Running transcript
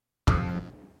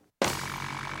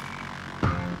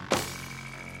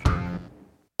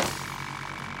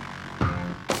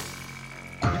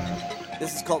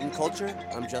This is Cult and Culture.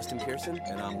 I'm Justin Pearson.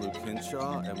 And I'm Luke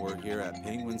Hinshaw, and we're here at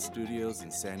Penguin Studios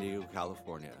in San Diego,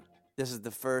 California. This is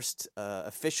the first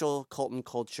official Cult and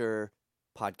Culture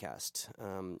podcast.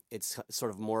 It's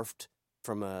sort of morphed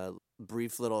from a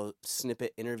brief little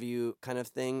snippet interview kind of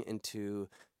thing into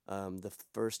the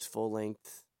first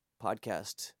full-length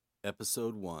podcast.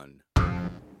 Episode 1.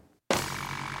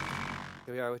 Here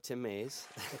we are with Tim Mays.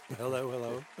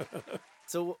 Hello.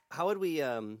 So how would we,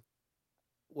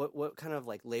 what kind of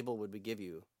like label would we give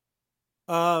you?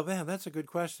 Man, that's a good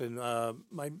question. The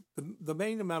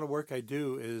main amount of work I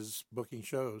do is booking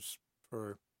shows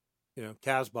for,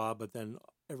 Casbah, but then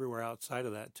everywhere outside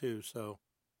of that too. So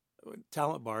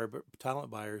talent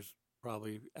buyers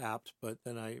probably apt, but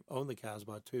then I own the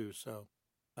Casbah too. So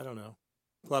I don't know,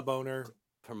 club owner,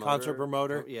 concert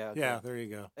promoter. Yeah. Okay. Yeah, there you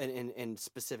go. And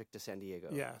specific to San Diego.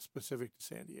 Yeah, specific to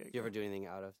San Diego. Do you ever do anything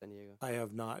out of San Diego? I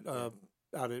have not.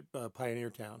 Out at Pioneer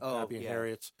Town, Happy and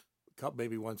Harriet's,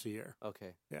 maybe once a year.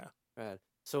 Okay. Yeah. Right.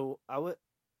 So I want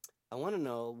to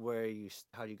know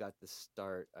how you got this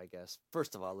start. I guess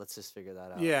first of all, let's just figure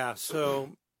that out. Yeah.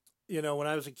 So, when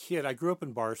I was a kid, I grew up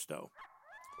in Barstow.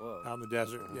 Whoa. Out in the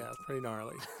desert. Yeah, it's pretty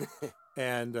gnarly.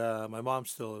 And my mom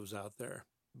still lives out there,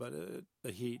 but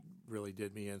the heat really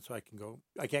did me in, so I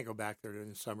can't go back there during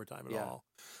the summertime at all.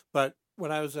 But when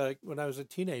I was a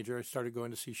teenager, I started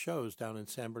going to see shows down in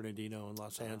San Bernardino and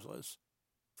Los Angeles.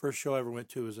 First show I ever went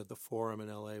to was at the Forum in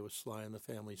L.A. with Sly and the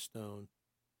Family Stone,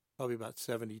 probably about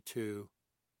 72.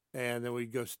 And then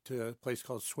we'd go to a place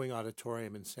called Swing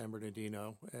Auditorium in San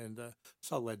Bernardino and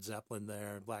saw Led Zeppelin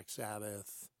there, Black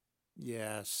Sabbath.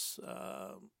 Yes.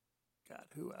 God,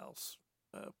 who else?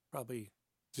 Probably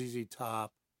ZZ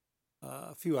Top.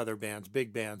 A few other bands,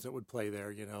 big bands that would play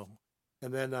there,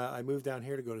 And then I moved down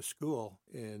here to go to school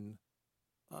in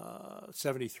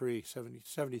 73.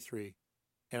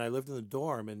 And I lived in the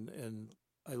dorm, and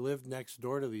I lived next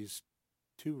door to these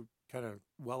two kind of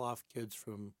well-off kids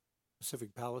from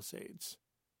Pacific Palisades.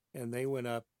 And they went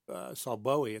up, saw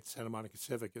Bowie at Santa Monica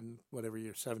Civic in whatever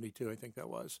year, 72, I think that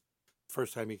was.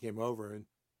 First time he came over. And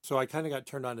so I kind of got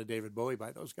turned on to David Bowie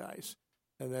by those guys.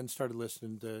 And then started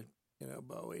listening to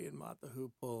Bowie and Mott the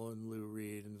Hoople and Lou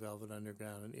Reed and Velvet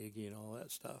Underground and Iggy and all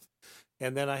that stuff.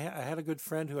 And then I had a good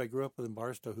friend who I grew up with in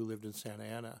Barstow who lived in Santa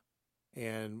Ana.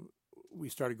 And we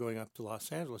started going up to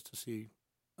Los Angeles to see,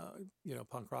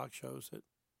 punk rock shows at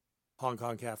Hong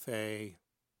Kong Cafe,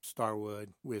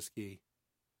 Starwood, Whiskey,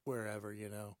 wherever,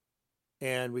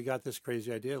 And we got this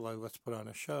crazy idea, like, let's put on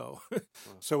a show.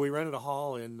 So we rented a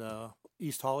hall in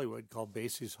East Hollywood called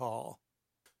Basie's Hall.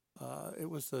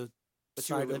 It was the But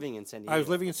you were living in San Diego. I was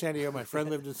living in San Diego. My friend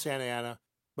lived in Santa Ana,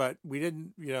 but we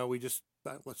didn't, we just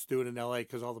thought, let's do it in L.A.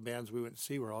 because all the bands we went to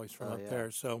see were always from up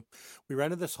there. So we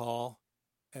rented this hall.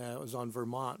 It was on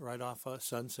Vermont, right off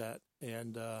Sunset.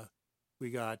 And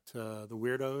we got the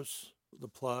Weirdos, the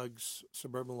Plugs,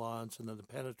 Suburban Lawns, and then the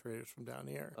Penetrators from down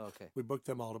here. Oh, okay. We booked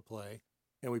them all to play.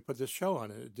 And we put this show on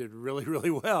it. It did really,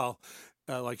 really well,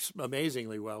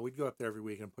 amazingly well. We'd go up there every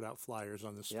week and put out flyers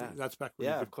on the street. Yeah. That's back when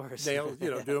you could of course. nail,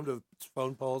 do them to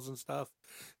phone poles and stuff.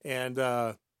 And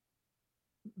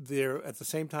there, at the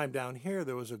same time down here,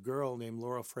 there was a girl named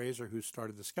Laura Fraser who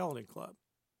started the Skeleton Club.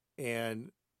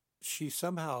 And she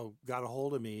somehow got a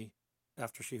hold of me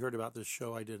after she heard about this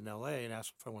show I did in L.A. and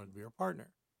asked if I wanted to be her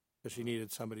partner because she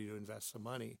needed somebody to invest some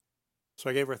money. So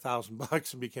I gave her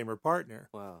 $1,000 and became her partner.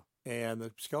 Wow. And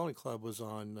the Skeleton Club was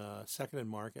on 2nd and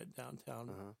Market downtown.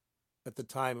 Uh-huh. At the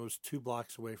time, it was 2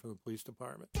 blocks away from the police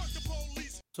department.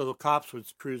 So the cops would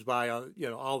cruise by,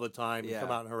 all the time and come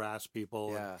out and harass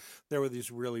people. Yeah. And there were these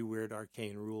really weird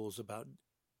arcane rules about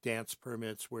dance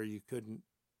permits where you could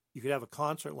have a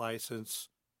concert license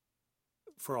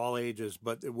for all ages,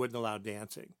 but it wouldn't allow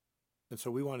dancing. And so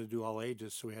we wanted to do all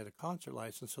ages, so we had a concert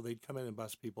license. So they'd come in and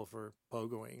bust people for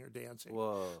pogoing or dancing.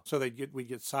 Whoa! So we'd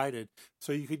get cited.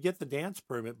 So you could get the dance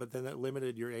permit, but then that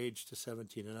limited your age to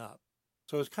 17 and up.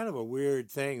 So it was kind of a weird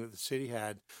thing that the city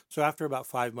had. So after about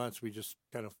 5 months, we just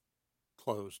kind of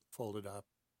folded up,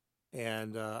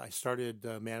 and I started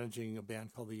managing a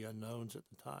band called the Unknowns at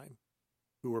the time,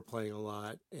 who were playing a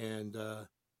lot, and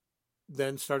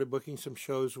then started booking some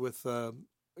shows with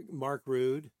Mark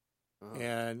Rude. Uh-huh.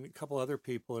 And a couple other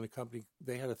people in a company,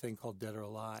 they had a thing called Dead or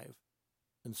Alive.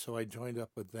 And so I joined up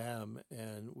with them,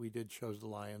 and we did shows at the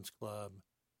Lions Club,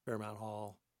 Fairmount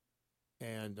Hall,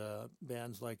 and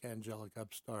bands like Angelic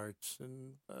Upstarts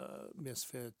and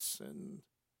Misfits and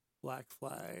Black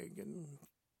Flag and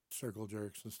Circle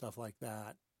Jerks and stuff like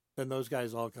that. Then those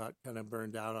guys all got kind of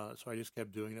burned out on it, so I just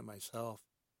kept doing it myself.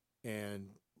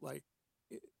 And like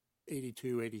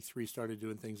 82, 83, started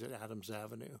doing things at Adams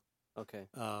Avenue. Okay.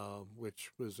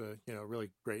 which was a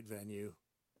really great venue.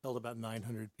 Held about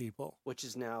 900 people. Which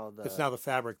is now It's now the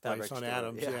Fabric place Fabric on store.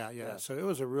 Adams. Yeah, Yeah. yeah. So it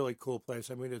was a really cool place.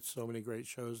 I mean, we did so many great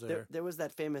shows there. There was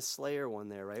that famous Slayer one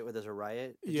there, right? Where there's a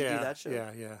riot. Did you Yeah, do that show?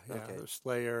 yeah. Okay. The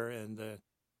Slayer, and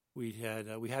we had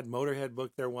Motorhead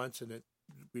booked there once, and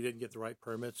we didn't get the right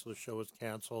permits, so the show was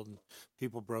canceled, and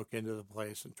people broke into the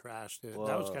place and trashed it.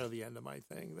 That was Whoa. kind of the end of my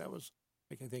thing. That was,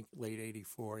 like, I think, late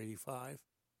 84, 85.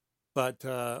 But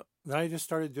then I just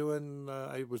started doing,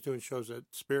 I was doing shows at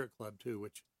Spirit Club, too,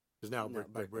 which is now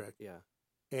Brick by Brick. Yeah.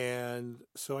 And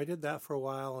so I did that for a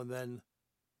while, and then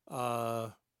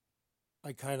I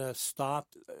kind of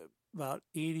stopped about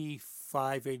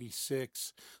 85,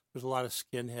 86. There was a lot of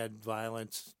skinhead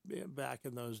violence back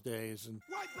in those days. And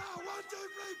White power, 1, 2,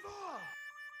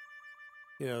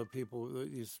 3, 4. people,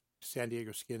 these San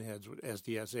Diego skinheads,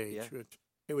 SDSH, Yeah. which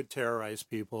they would terrorize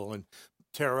people and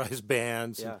terrorize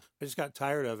bands. Yeah. And I just got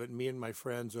tired of it. Me and my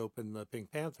friends opened the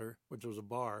Pink Panther, which was a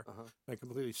bar. Uh-huh. I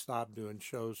completely stopped doing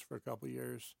shows for a couple of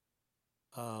years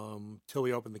till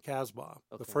we opened the Casbah,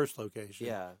 the Okay. first location,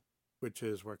 Yeah. which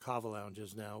is where Kava Lounge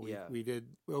is now. We Yeah. we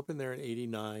opened there in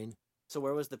 '89. So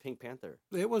where was the Pink Panther?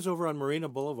 It was over on Marina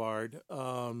Boulevard.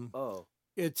 Oh.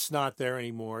 It's not there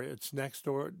anymore. It's next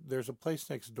door. There's a place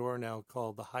next door now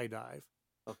called the High Dive,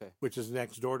 Okay. which is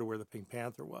next door to where the Pink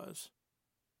Panther was.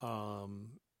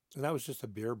 And that was just a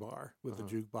beer bar with a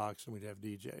jukebox, and we'd have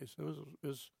DJs. It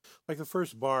was like the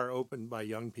first bar opened by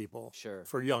young people. Sure.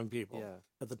 For young people Yeah.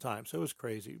 at the time. So it was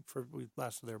crazy. We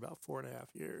lasted there about 4.5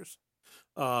 years.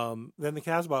 Then the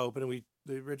Casbah opened, and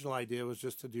the original idea was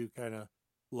just to do kind of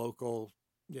local,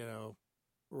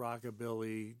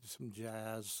 rockabilly, some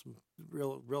jazz, some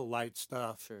real light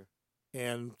stuff. Sure.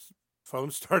 And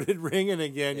phones started ringing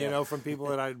again, Yeah. from people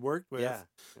that I'd worked with. Yeah.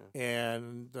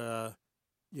 And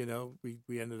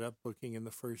we ended up booking in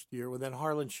the first year. Well, then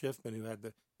Harlan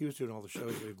Schiffman, he was doing all the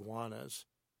shows with Iguanas.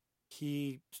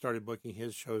 He started booking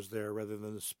his shows there rather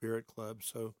than the Spirit Club.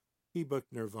 So he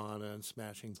booked Nirvana and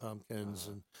Smashing Pumpkins,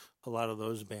 and a lot of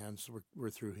those bands were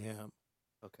through him.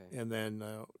 Okay. And then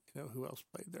who else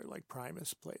played there? Like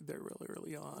Primus played there really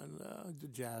early on. The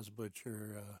Jazz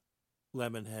Butcher,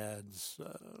 Lemonheads,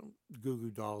 Goo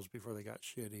Goo Dolls before they got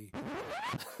shitty.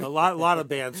 A lot of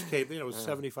bands came. It was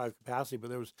 75 capacity,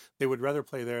 but they would rather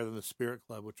play there than the Spirit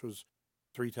Club, which was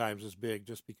 3 times as big,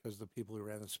 just because the people who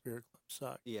ran the Spirit Club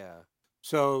sucked. Yeah.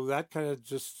 So that kind of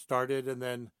just started, and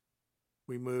then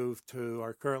we moved to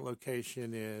our current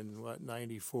location in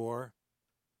 94,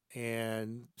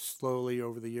 and slowly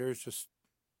over the years, just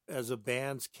as the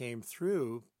bands came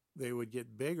through, they would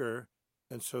get bigger,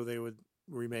 and so they would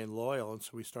remain loyal, and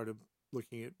so we started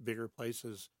looking at bigger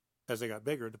places as they got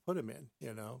bigger to put them in,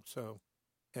 so,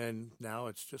 and now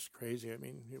it's just crazy. I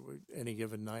mean, any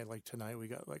given night, like tonight, we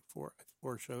got like four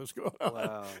shows going on.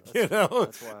 Wow.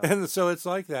 That's wild. And so it's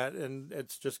like that, and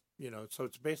it's just, so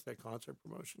it's basically a concert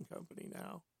promotion company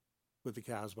now with the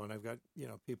Casbah, and I've got,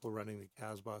 people running the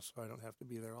Casbah, so I don't have to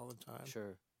be there all the time.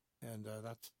 Sure. And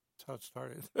that's how it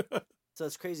started. So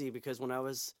it's crazy because when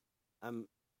I'm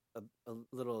a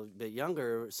little bit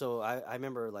younger, so I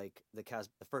remember like the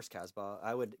first Casbah,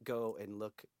 I would go and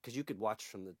look because you could watch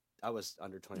from I was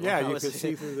under 21. Yeah, I you was, could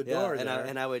see through the door and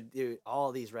there. I would do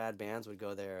all these rad bands would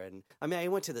go there, and I mean I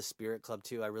went to the Spirit Club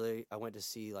too. I went to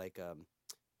see like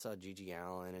saw Gigi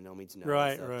Allen and No Means No.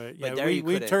 Right. But Yeah, there we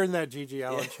couldn't. turned that Gigi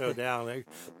Allen show down. My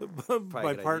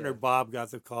good partner idea. Bob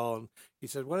got the call, and he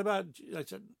said, "What about?" I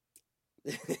said,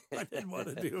 "I didn't want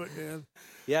to do it, man."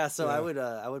 Yeah, so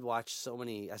Yeah. I would watch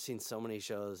I've seen so many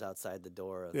shows outside the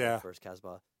door of Yeah. the first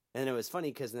Casbah. And it was funny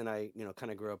because then I,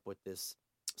 kind of grew up with this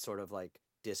sort of like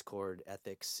Discord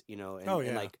ethics, and,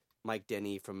 and like Mike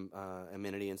Denny from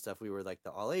Amenity and stuff. We were like the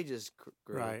all ages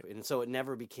group. Right. And so it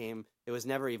was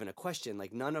never even a question.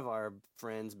 Like none of our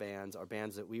friends' bands or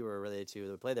bands that we were related to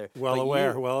that would play there. Well But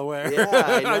aware. Yeah,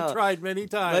 I know. I tried many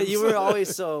times. But you were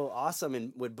always so awesome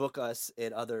and would book us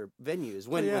at other venues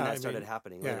when that started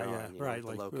happening later on. Right, The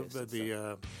like Locust and the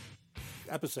stuff.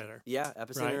 Epicenter. Yeah,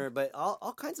 Epicenter, but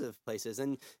all kinds of places,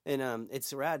 and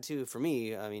it's rad too for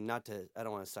me. I mean, I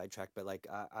don't want to sidetrack, but like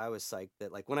I was psyched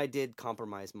that like when I did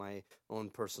compromise my own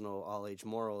personal all age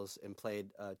morals and played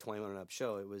a 21 and up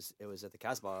show, it was at the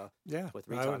Casbah. Yeah, with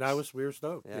Retox. we were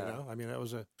stoked. Yeah. I mean, that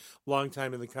was a long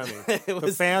time in the coming. The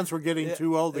The fans were getting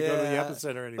too old to go to the yeah.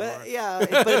 Epicenter anymore. But yeah,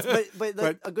 but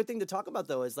But- a good thing to talk about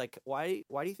though is like why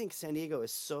do you think San Diego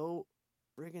is so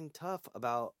friggin' tough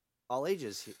about all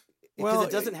ages? Because Well,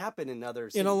 it doesn't happen in other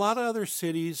cities. In a lot of other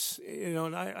cities,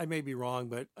 and I may be wrong,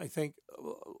 but I think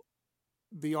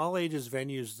the all ages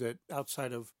venues that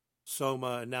outside of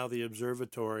Soma and now the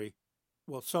Observatory,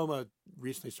 well, Soma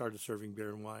recently started serving beer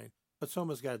and wine, but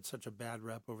Soma's got such a bad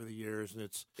rep over the years, and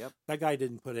Yep. that guy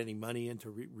didn't put any money into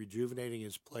rejuvenating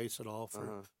his place at all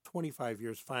for 25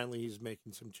 years. Finally, he's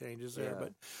making some changes there,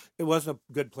 but it wasn't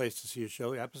a good place to see a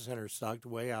show. Epicenter sucked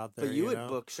way out there. But you would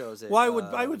book shows at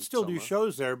Well, I would still do Soma.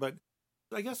 shows there, but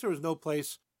I guess there was no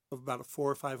place of about a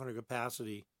 400 or 500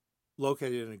 capacity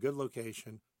located in a good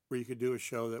location where you could do a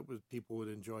show that people would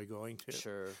enjoy going to.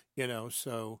 Sure.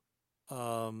 So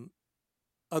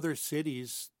other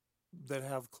cities that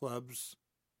have clubs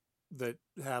that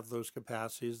have those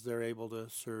capacities, they're able to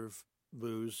serve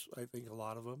booze. I think a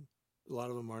lot of them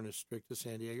aren't as strict as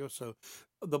San Diego. So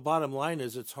the bottom line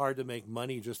is it's hard to make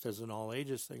money just as an all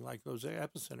ages thing, like those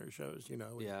Epicenter shows,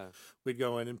 We'd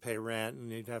go in and pay rent,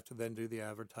 and you'd have to then do the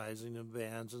advertising and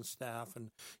vans and staff.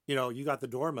 And, you got the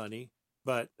door money,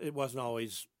 but it wasn't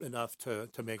always enough to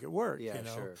make it work, Yeah,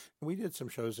 sure. And we did some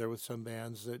shows there with some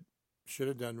bands that should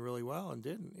have done really well and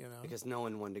didn't, Because no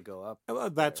one wanted to go up. Well,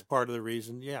 that's part of the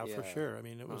reason, for Yeah. sure. I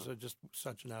mean, it was just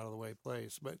such an out-of-the-way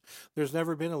place. But there's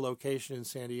never been a location in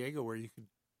San Diego where you could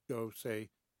go, say,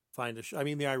 find a show. I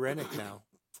mean, the Irenic now,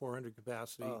 400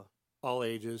 capacity, all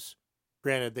ages.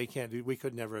 Granted, we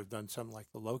could never have done something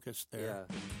like the Locust there.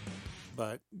 Yeah.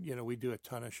 But, we do a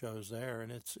ton of shows there,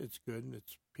 and it's good, and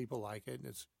people like it, and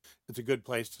it's a good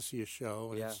place to see a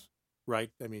show, and it's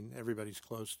right. I mean, everybody's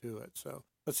close to it. So,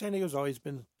 but San Diego's always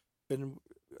been.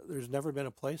 There's never been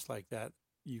a place like that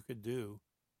you could do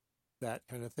that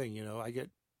kind of thing. I get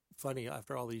funny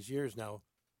after all these years now.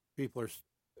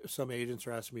 Some agents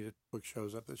are asking me to book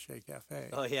shows up at Shea Cafe.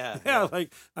 Oh yeah. Yeah.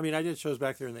 I did shows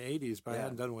back there in the '80s, but I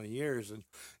hadn't done one in years, and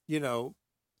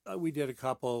we did a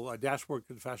couple. Dashboard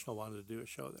Confessional wanted to do a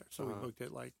show there, so we booked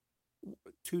it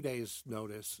 2 days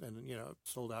notice, and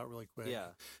sold out really quick. Yeah.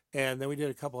 And then we did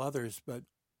a couple others, but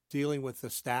dealing with the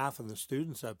staff and the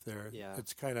students up there,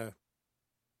 it's kind of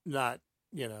not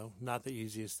the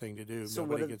easiest thing to do. So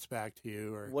nobody gets back to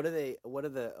you. Or what are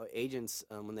the agents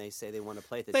when they say they want to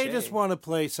play at the they Shea? just want to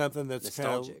play something that's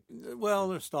nostalgic.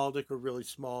 Nostalgic or really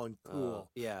small and cool.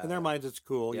 Yeah. In their minds, it's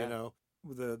cool. Yeah.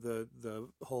 The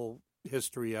whole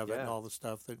history of it and all the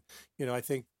stuff that I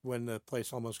think when the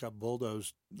place almost got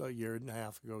bulldozed a year and a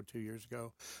half ago, 2 years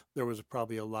ago, there was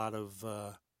probably a lot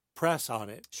of press on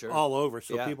it all over,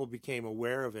 so people became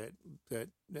aware of it,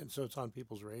 and so it's on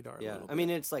people's radar. Yeah, a little I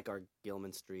mean, it's like our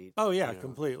Gilman Street. Oh yeah,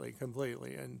 completely,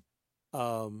 and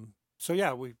so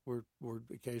yeah, we're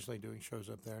occasionally doing shows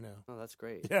up there now. Oh, that's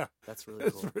great. Yeah, that's really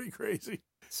cool. It's pretty crazy.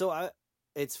 So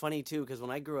it's funny too, because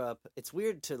when I grew up, it's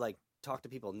weird to talk to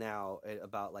people now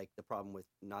about the problem with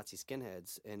Nazi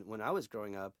skinheads, and when I was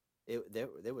growing up,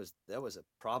 there was a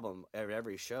problem at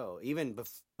every show, even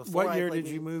before. What year did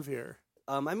you move here?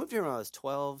 I moved here when I was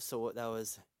 12, so that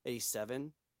was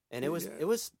 87, and it sucked. It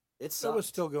was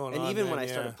still going on. And even then, when I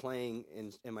started playing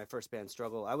in my first band,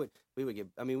 Struggle, we would get.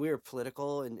 I mean, we were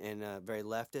political and very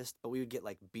leftist, but we would get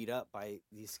beat up by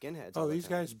these skinheads. Oh, these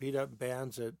guys beat up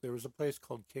bands there was a place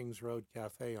called Kings Road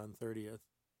Cafe on 30th,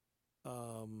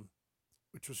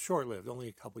 which was short-lived, only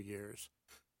a couple years.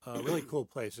 Really cool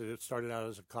place. It started out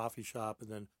as a coffee shop, and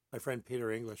then my friend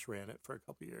Peter English ran it for a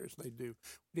couple years. We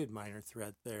did Minor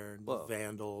Threat there, and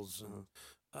Vandals, and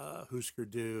Husker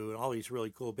Du, and all these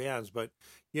really cool bands. But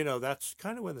that's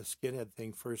kind of when the skinhead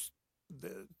thing first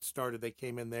started. They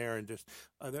came in there and just.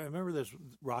 I remember this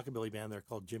rockabilly band there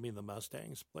called Jimmy and the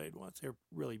Mustangs played once. They were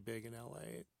really big in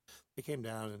L.A. They came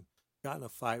down and got in a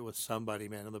fight with somebody,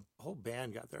 man, and the whole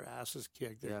band got their asses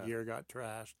kicked. Their gear got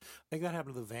trashed. I think that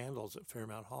happened to the Vandals at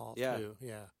Fairmount Hall, too.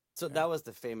 Yeah. So that was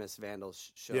the famous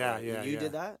Vandals show. Yeah, right? yeah. You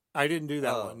did that? I didn't do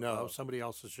that one. No, it was somebody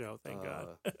else's show, thank God.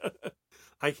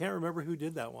 I can't remember who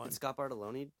did that one. Did Scott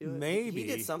Bartoloni do it? Maybe. He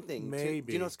did something. Maybe.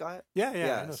 Do you know Scott? Yeah.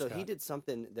 I know so Scott. he did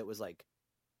something that was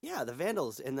the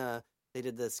Vandals, and they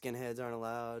did the Skinheads Aren't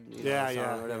Allowed,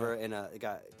 song or whatever, and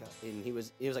and he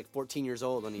was 14 years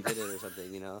old when he did it or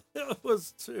something, It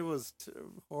was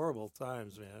horrible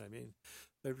times, man. I mean,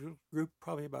 the group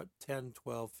probably about 10,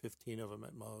 12, 15 of them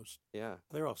at most. Yeah.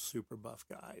 They're all super buff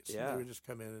guys. Yeah. They would just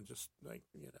come in and just they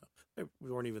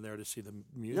weren't even there to see the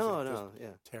music. No,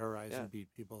 terrorize and beat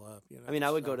people up. I mean,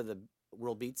 I would go to the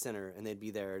World Beat Center and they'd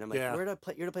be there, and I'm like, "We're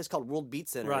at a place called World Beat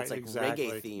Center. Right, it's exactly.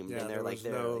 reggae themed, Yeah, and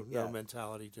they're no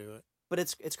mentality to it. But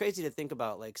it's crazy to think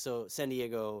about, so San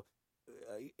Diego,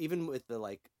 even with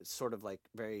the sort of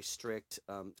very strict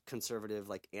conservative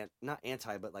not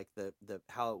anti, but the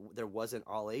how there wasn't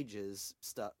all ages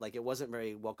stuff, it wasn't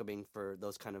very welcoming for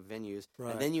those kind of venues.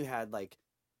 Right. And then you had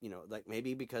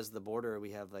maybe because of the border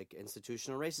we have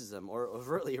institutional racism or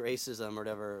overtly racism or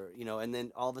whatever, and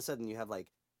then all of a sudden you have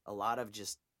a lot of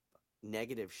just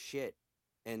negative shit,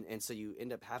 and so you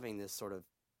end up having this sort of,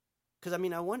 because I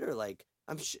mean, I wonder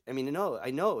I mean,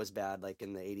 I know it was bad, like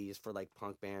in the '80s for like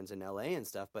punk bands in LA and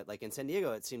stuff, but like in San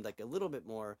Diego, it seemed like a little bit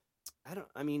more.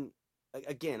 I mean,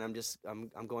 again, I'm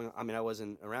going. I mean, I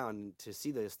wasn't around to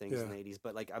see those things in the '80s,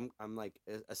 but like I'm like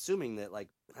assuming that like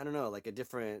I don't know, like a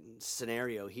different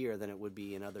scenario here than it would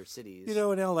be in other cities. You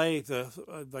know, in LA,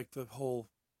 the whole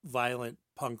violent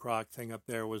punk rock thing up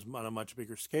there was on a much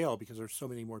bigger scale because there's so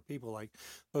many more people. Like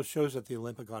those shows at the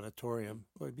Olympic Auditorium,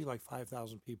 it would be like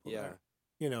 5,000 people there.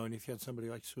 You know, and if you had somebody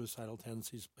like Suicidal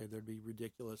Tendencies play, there'd be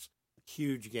ridiculous,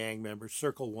 huge gang members.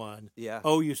 Circle One. Yeah.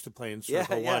 O used to play in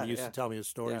Circle One. Used yeah. to tell me his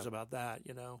stories about that,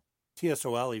 you know.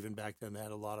 TSOL even back then had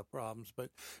a lot of problems.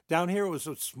 But down here it was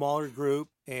a smaller group.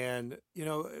 And, you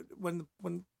know, when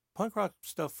punk rock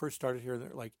stuff first started here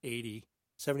in like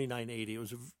 79, 80, it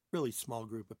was a really small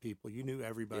group of people. You knew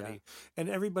everybody. Yeah. And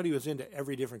everybody was into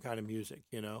every different kind of music,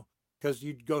 you know. Because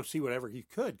you'd go see whatever you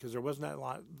could, because there wasn't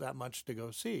that much to go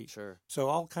see. Sure. So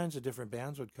all kinds of different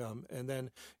bands would come, and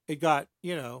then it got,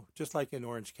 you know, just like in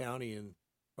Orange County in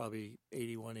probably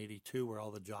 81, 82, where all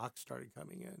the jocks started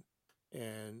coming in,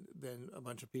 and then a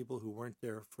bunch of people who weren't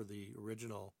there for the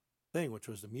original thing, which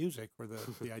was the music or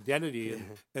the identity,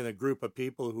 and a group of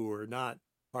people who were not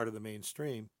part of the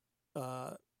mainstream,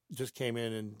 just came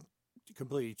in and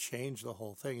completely changed the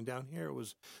whole thing. And down here, it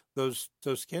was those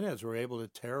skinheads were able to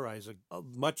terrorize a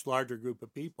much larger group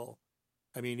of people.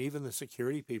 I mean, even the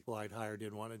security people I'd hired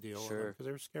didn't want to deal with them because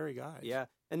they were scary guys. Yeah,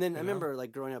 and then I remember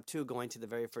like growing up too, going to the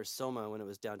very first Soma when it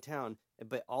was downtown.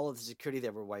 But all of the security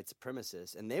there were white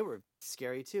supremacists, and they were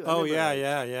scary too. Oh yeah, like,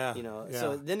 yeah. You know,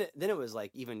 so then it was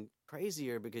like even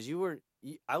crazier because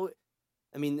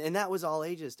I mean, and that was all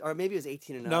ages, or maybe it was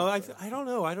 18 and up. No, I don't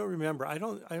know. I don't remember. I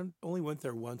only went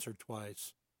there once or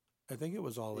twice. I think it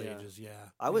was all ages. Yeah.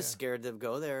 I was scared to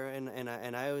go there, and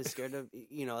I was scared of,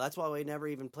 you know, that's why we never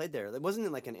even played there. It wasn't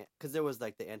like because there was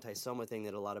like the anti-Soma thing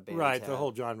that a lot of bands had. The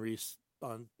whole John Reese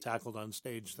tackled on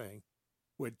stage thing.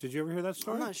 Wait, did you ever hear that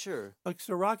story? I'm not sure. Like,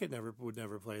 so Rocket would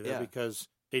never play there because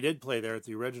they did play there at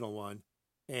the original one,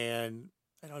 and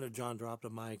I don't know if John dropped a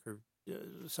mic or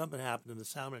something happened, and the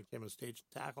soundman came on stage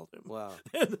and tackled him. Wow!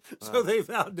 So they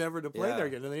vowed never to play there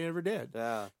again, and they never did.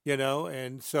 Yeah, you know,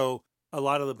 and so a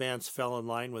lot of the bands fell in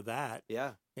line with that.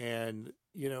 Yeah, and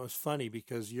you know, it's funny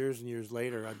because years and years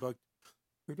later,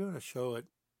 we're doing a show at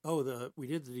we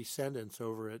did the Descendants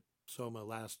over at Soma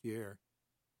last year.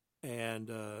 And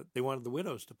they wanted the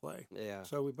Widows to play. Yeah.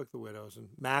 So we booked the Widows. And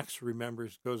Max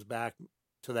goes back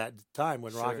to that time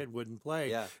when Rocket wouldn't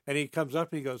play. Yeah. And he comes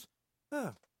up and he goes,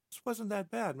 this wasn't that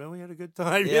bad, man. We had a good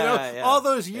time. All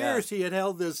those years he had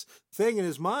held this thing in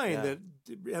his mind that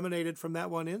emanated from that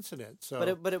one incident.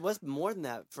 So, but it was more than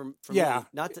that for me.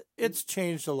 It's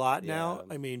changed a lot now.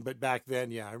 I mean, but back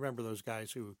then, I remember those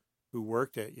guys who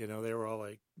worked it. You know, they were all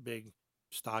like big,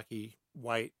 stocky,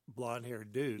 white,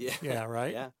 blonde-haired dudes. Yeah,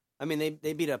 right? Yeah. I mean,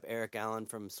 they beat up Eric Allen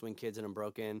from Swing Kids and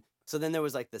Unbroken. So then there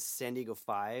was like the San Diego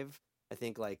 5. I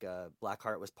think like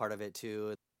Blackheart was part of it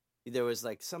too. There was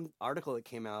like some article that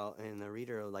came out in the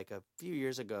Reader like a few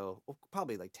years ago,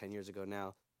 probably like 10 years ago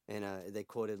now. And they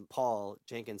quoted Paul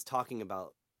Jenkins talking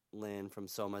about Lynn from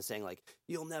Soma saying like,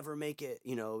 you'll never make it,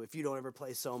 you know, if you don't ever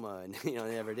play Soma. And, you know,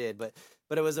 they never did. But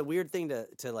it was a weird thing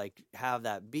to like have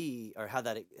that be, or have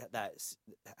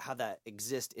that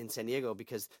exist in San Diego,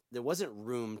 because there wasn't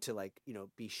room to like, you know,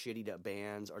 be shitty to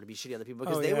bands or to be shitty to other people,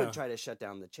 because they would try to shut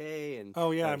down the Che. And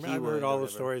I've heard all the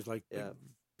stories like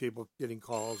people getting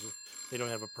calls, they don't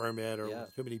have a permit or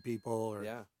too many people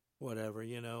or whatever,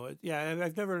 you know.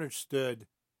 I've never understood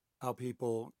how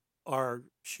people are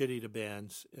shitty to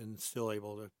bands and still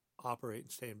able to operate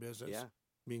and stay in business. Yeah.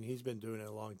 I mean, he's been doing it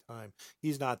a long time.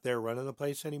 He's not there running the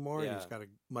place anymore. Yeah. He's got a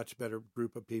much better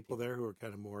group of people there who are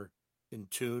kind of more in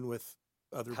tune with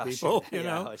other people, you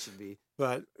know. How it should be.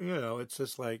 But, you know, it's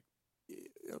just like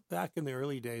back in the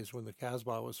early days when the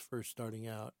Casbah was first starting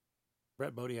out,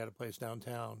 Brett Bodie had a place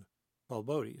downtown called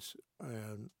Bodie's,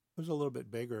 and it was a little bit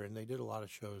bigger, and they did a lot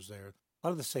of shows there. A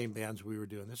lot of the same bands we were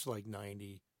doing. This is like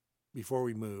 90. Before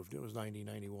we moved, it was 90,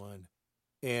 91.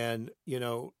 And, you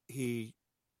know,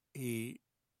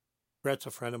 Brett's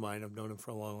a friend of mine. I've known him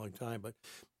for a long, long time, but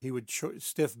he would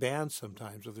stiff bands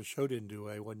sometimes. If the show didn't do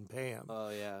it, I wouldn't pay him. Oh,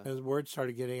 yeah. And the word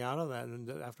started getting out of that,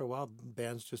 and after a while,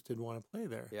 bands just didn't want to play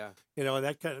there. Yeah. You know, and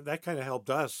that kind of helped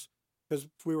us, because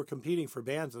we were competing for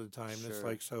bands at the time. Sure. And it's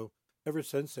like, so ever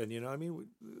since then, you know, I mean,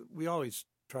 we always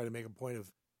try to make a point of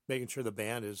making sure the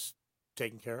band is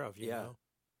taken care of, you know?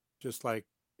 Just like,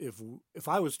 if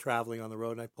I was traveling on the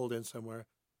road and I pulled in somewhere,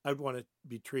 I'd want to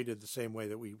be treated the same way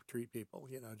that we treat people,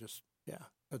 you know, just,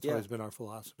 That's Yeah. always been our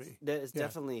philosophy. It's Yeah.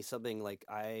 definitely something like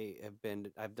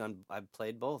I've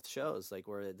played both shows, like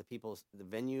where the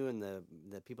venue and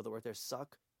the people that work there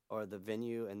suck, or the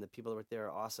venue and the people that work there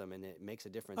are awesome, and it makes a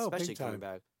difference, Oh, big especially coming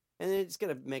time. back. And it's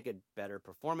gonna make a better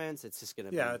performance. It's just gonna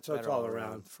Yeah, be it's better all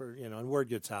around for, and word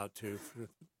gets out too for,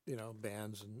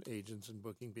 bands and agents and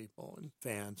booking people and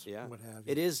fans Yeah. and what have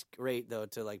you. It is great though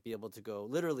to like be able to go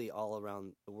literally all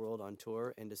around the world on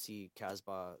tour and to see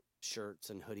Casbah shirts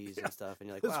and hoodies and stuff, and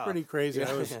you're like, It's wow, pretty crazy.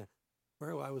 Yeah.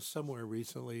 I was somewhere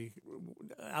recently,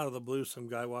 out of the blue, some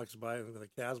guy walks by with a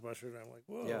Casbah shirt, and I'm like,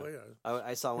 whoa, Yeah. yeah.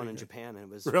 I saw one in Pretty good. Japan,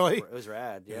 and it was Really? It was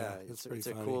rad. Yeah, Yeah, that's it's pretty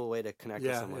a funny. cool way to connect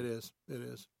with Yeah, someone. it is. It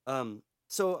is.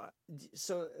 So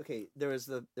okay, there's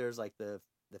like the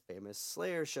famous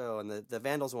Slayer show and the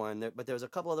Vandals one, but there's a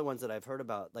couple other ones that I've heard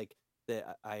about. Like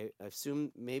I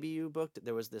assume maybe you booked.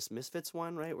 There was this Misfits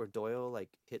one, right, where Doyle like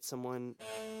hit someone.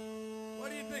 What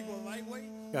do you think, well, lightweight?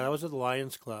 Yeah, that was at the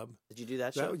Lions Club. Did you do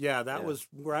that show? That was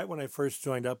right when I first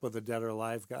joined up with the Dead or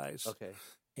Alive guys. Okay.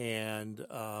 And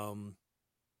so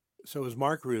it was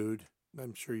Mark Rude.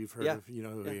 I'm sure you've heard of, you know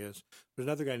who he is. There's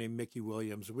another guy named Mickey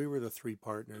Williams. We were the three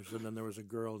partners, and then there was a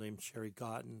girl named Sherry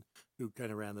Cotton who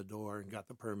kind of ran the door and got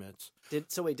the permits.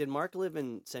 Did Mark live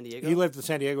in San Diego? He lived in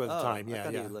San Diego at the time. I Yeah,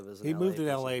 thought yeah. He lived He moved in person.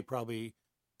 L.A. probably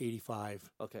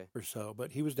 85 Okay. or so,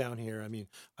 but he was down here. I mean,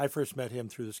 I first met him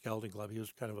through the Skeleton Club. He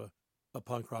was kind of a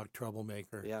punk rock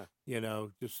troublemaker. Yeah.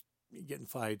 Just getting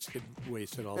fights, getting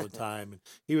wasted all the time. And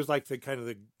he was like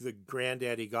the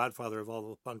granddaddy godfather of all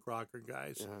the punk rocker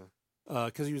guys. Uh-huh.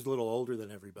 Because he was a little older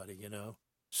than everybody,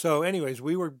 So anyways,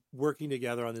 we were working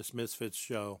together on this Misfits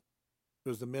show. It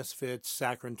was the Misfits,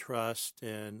 Saccharine Trust,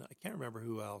 and I can't remember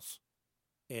who else.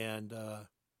 And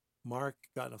Mark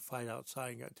got in a fight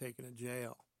outside and got taken to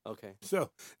jail. Okay. So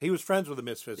he was friends with the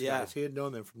Misfits Yeah. guys. He had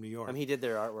known them from New York. I mean, he did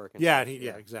their artwork. And Yeah,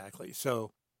 stuff. exactly.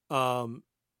 So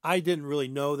I didn't really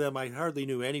know them. I hardly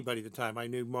knew anybody at the time. I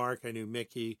knew Mark, I knew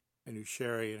Mickey, I knew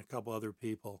Sherry, and a couple other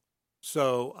people.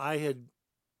 So I had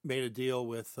made a deal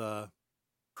with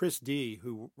Chris D,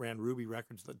 who ran Ruby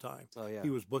Records at the time. Oh yeah.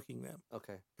 He was booking them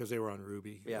Okay. because they were on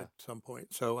Ruby Yeah. at some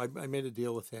point. So I made a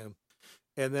deal with him.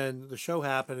 And then the show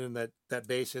happened, and that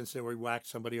bass incident where he whacked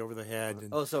somebody over the head.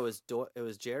 And Oh, so it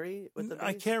was Jerry with the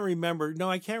I bass? can't remember. No,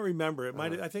 I can't remember. It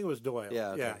might. Uh-huh. I think it was Doyle.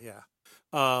 Yeah, okay. Yeah.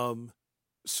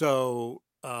 So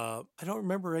I don't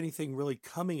remember anything really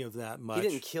coming of that much. He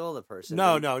didn't kill the person.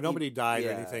 No, but nobody died or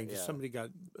yeah, anything. Just yeah. somebody got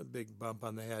a big bump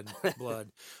on the head, blood.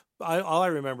 All I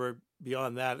remember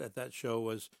beyond that at that show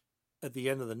was at the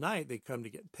end of the night they come to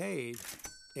get paid,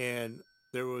 and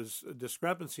there was a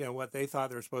discrepancy on what they thought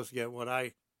they were supposed to get, and what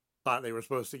I thought they were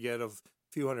supposed to get of a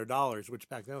few $100s, which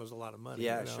back then was a lot of money.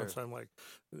 Yeah, sure. So I'm like,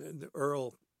 the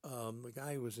Earl. The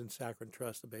guy who was in Saccharine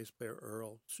Trust, the bass player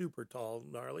Earl, super tall,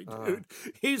 gnarly dude.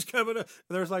 He's coming up.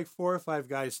 There's like 4 or 5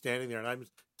 guys standing there, and I'm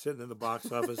sitting in the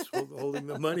box office holding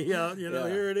the money out. Yeah.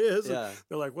 Here it is. Yeah. And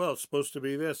they're like, well, it's supposed to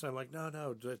be this. I'm like,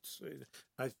 no,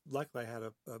 luckily I had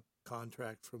a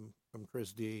contract from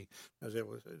Chris D. As it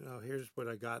was, here's what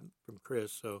I got from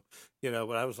Chris. So,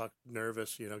 but I was like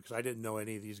nervous, because I didn't know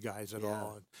any of these guys at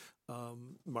all.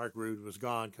 And Mark Rude was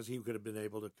gone because he could have been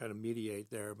able to kind of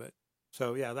mediate there, but.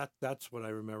 So yeah, that's what I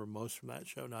remember most from that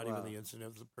show. Not even the incident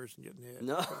of the person getting hit.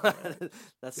 No,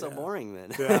 that's so boring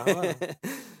then. Yeah, well,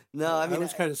 no, I mean, I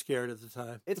was kind of scared at the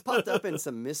time. It's popped up in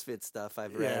some Misfit stuff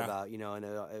I've read Yeah. about. And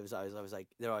I was like,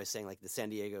 they're always saying like the San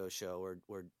Diego show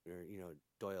where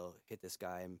Doyle hit this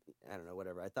guy, and I don't know,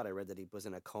 whatever. I thought I read that he was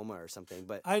in a coma or something,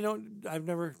 but I've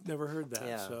never heard that.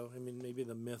 Yeah. So I mean, maybe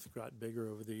the myth got bigger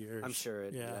over the years. I'm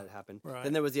sure that happened. Right.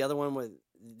 Then there was the other one with.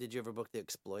 Did you ever book The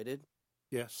Exploited?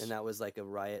 Yes. And that was like a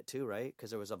riot too, right? Because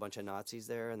there was a bunch of Nazis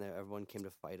there, and everyone came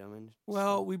to fight them. And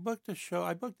Well, we booked a show.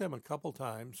 I booked them a couple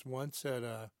times. Once at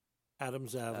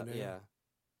Adams Avenue, yeah.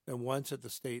 and once at the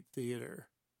State Theater.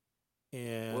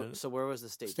 And So where was the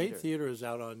State Theater is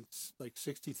out on like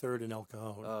 63rd and El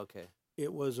Cajon. Oh, okay.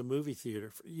 It was a movie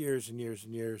theater for years and years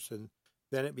and years, and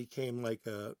then it became like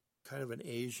a kind of an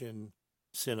Asian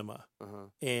cinema. Uh-huh.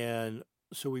 And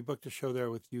so we booked a show there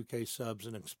with UK Subs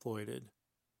and Exploited.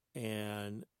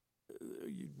 And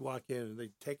you'd walk in, and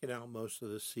they'd taken out most of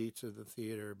the seats of the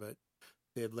theater, but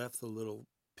they had left the little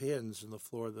pins in the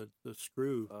floor, the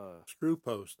screw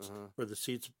posts Uh-huh. where the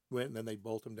seats went, and then they'd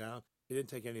bolt them down. They didn't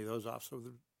take any of those off. So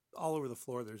all over the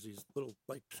floor, there's these little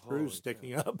like screws Holy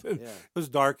sticking cow. up. And Yeah. it was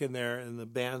dark in there, and the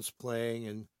band's playing,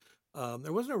 and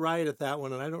there wasn't a riot at that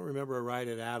one, and I don't remember a riot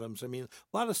at Adams. I mean,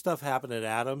 a lot of stuff happened at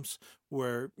Adams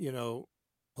where,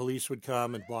 police would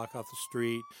come and block off the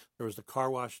street. There was the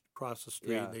car wash across the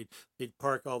street. Yeah. They'd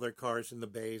park all their cars in the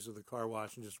bays of the car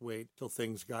wash and just wait till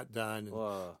things got done. And,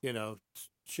 Whoa.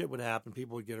 shit would happen.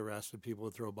 People would get arrested. People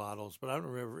would throw bottles. But I don't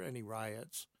remember any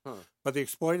riots. Huh. But they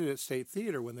exploited at State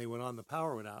Theater when they went on. The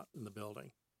power went out in the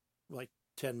building, like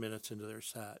 10 minutes into their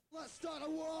set. Let's start a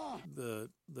war.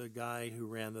 The guy who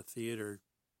ran the theater,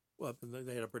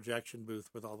 they had a projection booth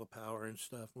with all the power and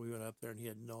stuff. And we went up there, and he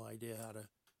had no idea how to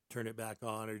turn it back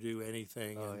on or do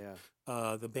anything. Oh, and,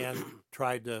 yeah. the band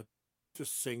tried to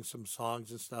just sing some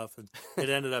songs and stuff, and it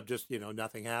ended up just,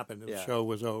 nothing happened. The show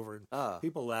was over, and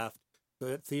people left.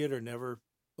 The theater never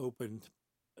opened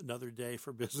another day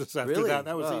for business after Really? that.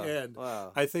 That was the end.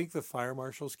 Wow. I think the fire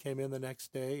marshals came in the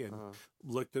next day and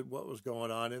looked at what was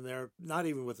going on in there. Not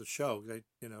even with the show, they,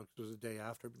 it was the day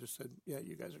after, but just said, "Yeah,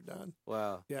 you guys are done."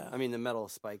 Wow. Yeah. I mean, the metal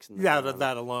spikes in the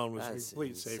that alone was a that's complete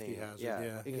insane. safety hazard.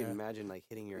 Yeah. You can imagine like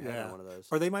hitting your head on one of those.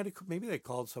 Or maybe they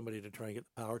called somebody to try and get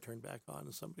the power turned back on,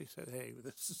 and somebody said, "Hey,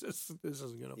 this isn't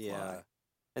going to fly." Yeah.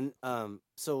 And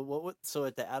so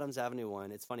at the Adams Avenue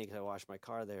one, it's funny because I wash my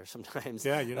car there sometimes.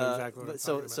 Yeah, you know exactly what I'm But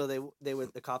talking so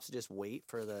about. the cops would just wait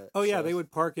for the. Oh yeah, shows? they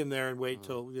would park in there and wait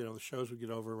till the shows would get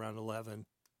over around 11,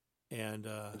 and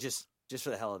just for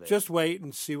the hell of it. just wait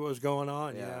and see what was going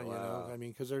on. Yeah, Yeah, wow. I mean,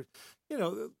 because there's,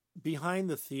 behind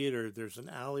the theater, there's an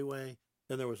alleyway.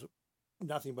 Then there was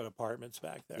nothing but apartments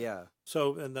back there. Yeah.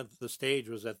 So, and then the stage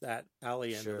was at that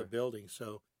alley end of Sure. the building.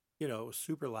 So, it was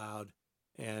super loud,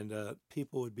 and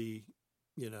people would be,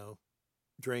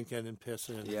 drinking and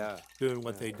pissing and doing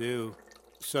what they do.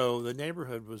 So the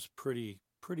neighborhood was pretty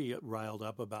riled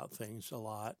up about things a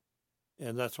lot.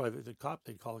 And that's why they'd call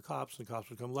the cops, and the cops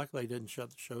would come. Luckily, they didn't shut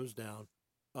the shows down.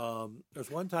 There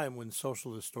was one time when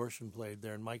Social Distortion played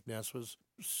there, and Mike Ness was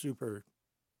super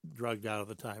drugged out at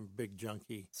the time, big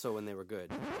junkie. So when they were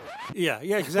good. Yeah,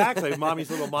 exactly. Mommy's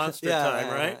Little Monster time,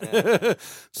 right? Yeah.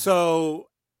 So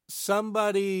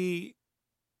somebody,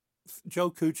 Joe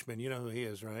Coochman, you know who he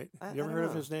is, right? You ever heard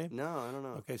of his name? No, I don't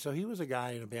know. Okay, so he was a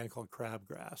guy in a band called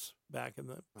Crabgrass back in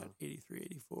the 83,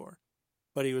 84.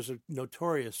 But he was a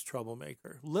notorious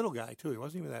troublemaker. Little guy, too. He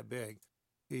wasn't even that big.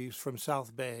 He's from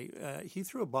South Bay. He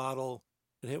threw a bottle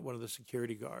and hit one of the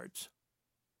security guards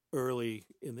early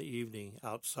in the evening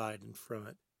outside in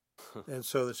front. And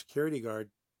so the security guard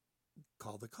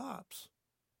called the cops.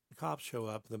 The cops show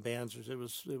up. The bands, it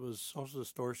was Social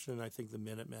Distortion, I think the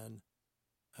Minutemen,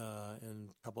 and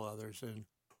a couple others. And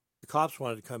the cops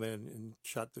wanted to come in and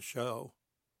shut the show.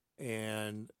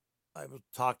 And I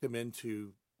talked them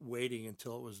into waiting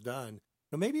until it was done.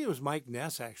 Now, maybe it was Mike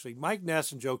Ness, actually. Mike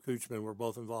Ness and Joe Coochman were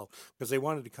both involved because they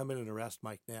wanted to come in and arrest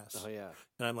Mike Ness. Oh, yeah.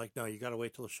 And I'm like, no, you got to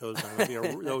wait till the show's done.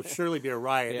 There'll surely be a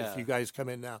riot if you guys come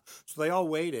in now. So they all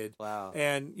waited. Wow.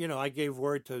 And, I gave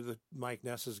word to the Mike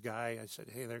Ness's guy. I said,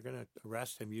 hey, they're going to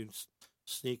arrest him. You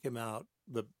sneak him out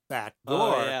the back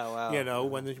door, Oh, yeah, wow.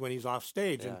 when he's off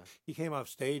stage. Yeah. And he came off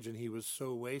stage and he was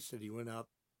so wasted, he went out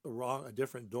a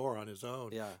different door on his own.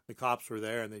 Yeah. The cops were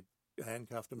there and they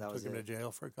handcuffed him, That took was him to it.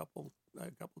 jail for a couple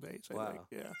days. I Wow. think.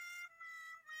 Yeah.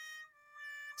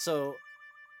 So,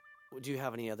 do you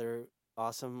have any other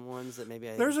awesome ones that maybe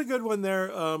There's a good one there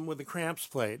when the Cramps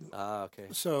played. Ah, okay.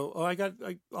 So,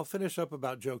 I'll finish up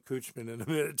about Joe Coochman in a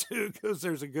minute too, because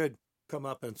there's a good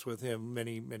comeuppance with him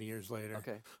many years later.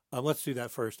 Okay. Let's do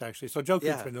that first, actually. So Joe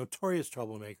Yeah. Coochman, notorious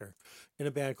troublemaker, in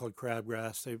a band called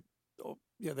Crabgrass.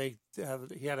 He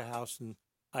had a house in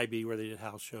IB where they did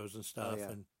house shows and stuff,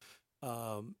 yeah.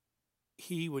 and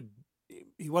he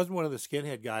wasn't one of the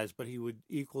skinhead guys, but he would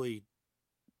equally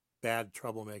bad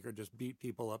troublemaker, just beat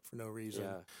people up for no reason,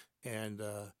 and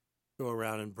go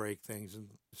around and break things and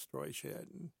destroy shit.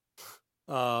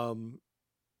 And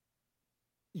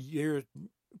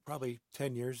probably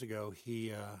 10 years ago,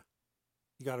 he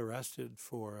got arrested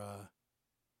for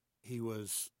he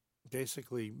was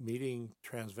basically meeting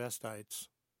transvestites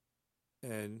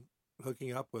and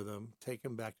hooking up with them, taking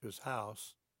them back to his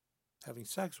house, having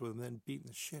sex with them, then beating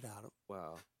the shit out of them.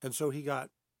 Wow. And so at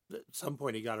some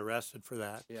point he got arrested for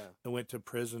that. Yeah. And went to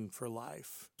prison for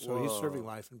life. So he's serving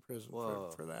life in prison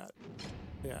Whoa. for that.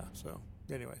 Yeah. So,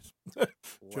 anyways,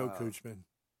 Joe Wow. Coochman.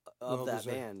 Of that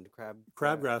deserved. band,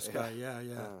 Crabgrass guy.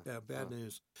 Yeah. Bad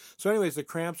news. So, anyways, the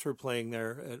Cramps were playing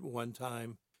there at one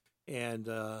time, and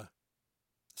the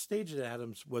stage at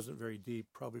Adams wasn't very deep,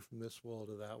 probably from this wall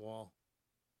to that wall,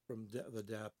 from the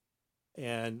depth.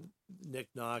 And Nick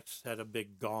Knox had a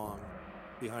big gong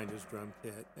behind his drum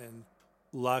kit, and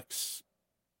Lux,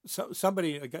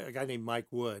 a guy named Mike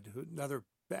Wood, another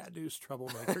bad news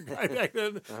troublemaker guy back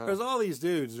then. There's all these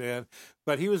dudes, man,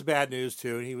 but he was bad news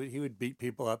too, and he would beat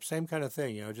people up. Same kind of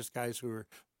thing, just guys who were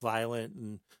violent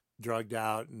and drugged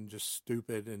out and just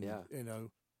stupid and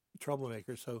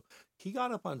troublemakers. So he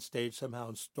got up on stage somehow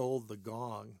and stole the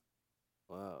gong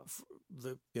Wow.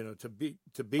 To beat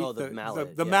Oh, the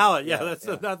mallet. the Yeah. mallet. Yeah, Yeah, that's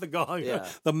yeah. not the gong. Yeah.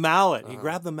 The mallet. He Uh-huh.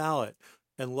 grabbed the mallet,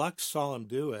 and Lux saw him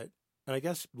do it, and I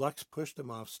guess Lux pushed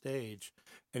him off stage,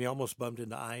 and he almost bumped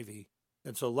into Ivy,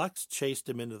 and so Lux chased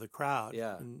him into the crowd,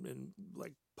 Yeah. and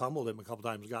like pummeled him a couple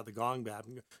times, got the gong back,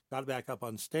 and got back up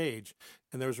on stage,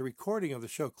 and there was a recording of the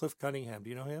show. Cliff Cunningham, do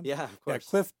you know him? Yeah, of Yeah, course.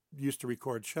 Cliff used to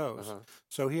record shows. Uh-huh.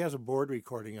 So he has a board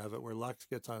recording of it where Lux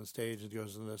gets on stage and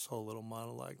goes in this whole little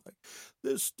monologue like,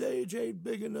 this stage ain't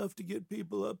big enough to get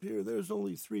people up here. There's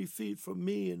only 3 feet from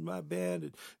me and my band.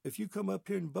 And if you come up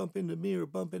here and bump into me or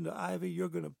bump into Ivy, you're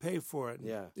going to pay for it. And,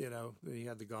 Yeah. and he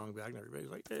had the gong back and everybody's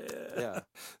like, yeah. Yeah.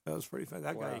 That was pretty fun.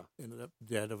 That guy Wow. ended up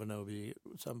dead of an OB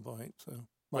at some point. So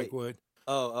Wait, Mike Wood.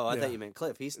 Oh, I Yeah. thought you meant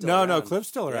Cliff. He's still No, around. Cliff's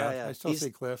still Yeah, around. yeah. I still He's-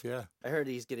 see Cliff, yeah. I heard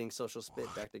he's getting Social Spit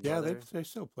back Yeah, together. they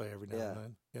still play every now Yeah. and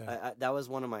then. Yeah. That was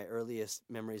one of my earliest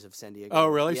memories of San Diego. Oh,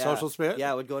 really? Yeah. Social Spit?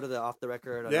 Yeah, I would go to the Off the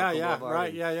Record. On Yeah, Oakland yeah, Boulevard, right.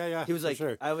 and Yeah. He was for like,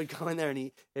 sure. I would go in there,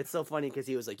 and it's so funny because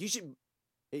he was like, he's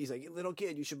like, little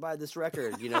kid, you should buy this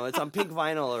record. It's on pink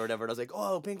vinyl or whatever. And I was like,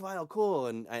 oh, pink vinyl, cool.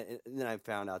 And then I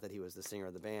found out that he was the singer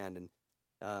of the band.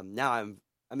 And now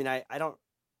I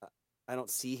don't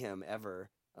see him ever.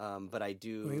 But I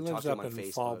do Well, he talk lives to him up on in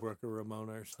Facebook. Fallbrook or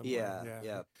Ramona or somewhere.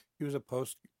 Yeah. He was a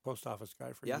post office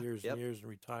guy for Yeah, years yep. and years and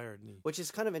retired. And Which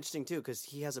is kind of interesting too, because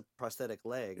he has a prosthetic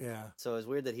leg. yeah. So it's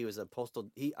weird that he was a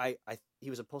postal. He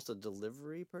was a postal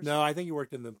delivery person. No, I think he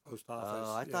worked in the post office.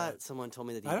 Oh, I yeah. thought someone told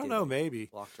me that he I don't know, maybe.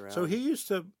 walked around. So he used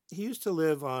to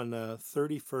live on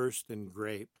 31st and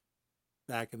Grape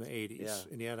back in the 80s. Yeah.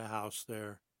 And he had a house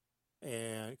there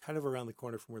and kind of around the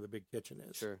corner from where the big kitchen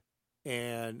is. Sure.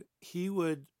 And he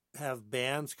would have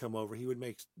bands come over. He would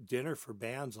make dinner for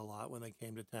bands a lot when they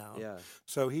came to town. Yeah.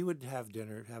 So he would have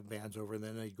dinner, have bands over, and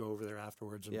then they'd go over there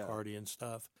afterwards and Yeah. party and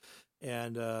stuff.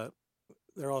 And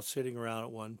they're all sitting around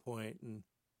at one point, and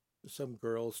some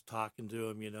girl's talking to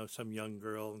him, some young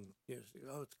girl, and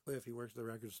oh, it's Cliff. He works at the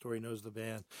record store. He knows the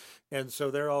band, and so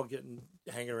they're all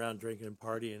hanging around, drinking and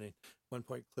partying. And at one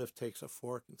point, Cliff takes a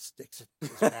fork and sticks it in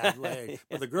his bad leg,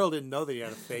 but the girl didn't know that he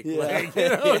had a fake Yeah. leg.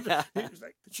 Yeah. He was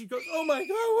like, she goes, "Oh my God,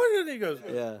 what did he?" Goes,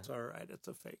 Yeah. "It's all right. It's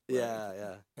a fake leg."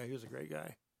 Yeah. He was a great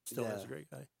guy. Still is Yeah. a great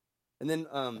guy. And then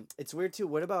it's weird too.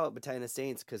 What about Battalion of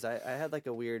Saints? Because I had like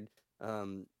a weird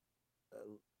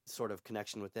sort of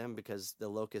connection with them because the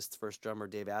Locust's first drummer,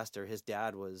 Dave Astor, his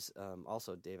dad was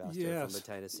also Dave Astor from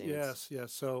Battalion of Saints.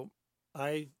 Yes. So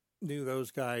I knew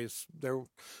those guys. They're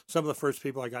some of the first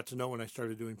people I got to know when I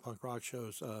started doing punk rock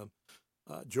shows.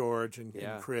 George and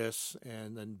Chris,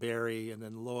 and then Barry, and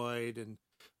then Lloyd, and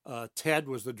Ted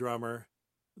was the drummer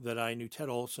that I knew, Ted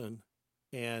Olson.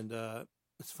 And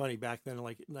it's funny, back then,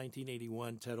 like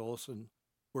 1981, Ted Olson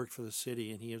worked for the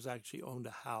city, and he was actually owned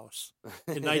a house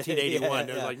in 1981.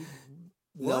 They're like,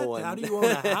 what? No one. How do you own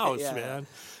a house, Yeah. man?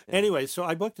 Yeah. Anyway, so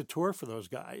I booked a tour for those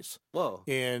guys Whoa.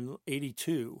 in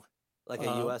 '82. Like a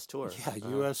U.S. tour. Yeah,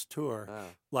 U.S. tour. Wow.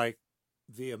 Like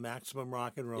via Maximum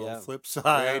Rock and Roll, Yeah. Flip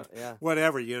Side, Yeah.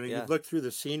 whatever. Yeah. You'd look through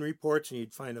the scene reports and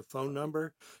you'd find a phone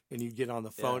number, and you'd get on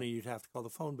the phone and you'd have to call. The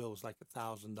phone bill was like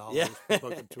 $1,000 Yeah. to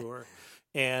book a tour.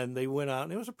 And they went out,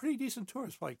 and it was a pretty decent tour.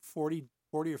 It's like 40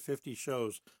 or 50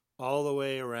 shows all the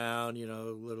way around, a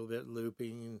little bit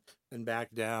looping and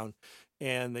back down.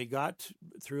 And they got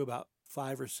through about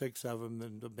 5 or 6 of them,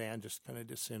 and the band just kind of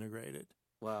disintegrated.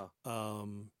 Wow.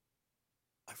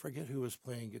 I forget who was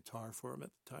playing guitar for him at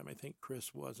the time. I think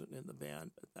Chris wasn't in the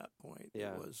band at that point.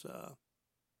 Yeah. It was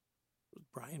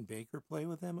Brian Baker play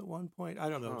with them at one point? I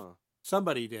don't know. Huh.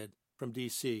 Somebody did from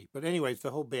DC. But anyways,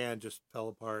 the whole band just fell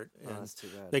apart. Oh, And that's too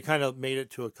bad. they kind of made it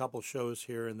to a couple shows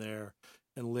here and there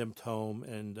and limped home.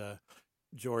 And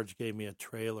George gave me a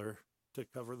trailer to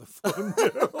cover the phone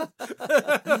bill.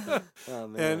 Oh,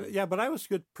 man. And but I was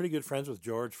pretty good friends with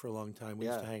George for a long time. We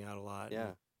used Yeah. to hang out a lot.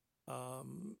 Yeah.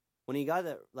 And, When he got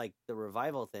the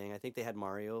revival thing, I think they had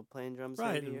Mario playing drums.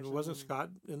 right, maybe, or and wasn't something? Scott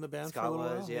in the band Scott for a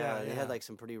little was, while? yeah. They had like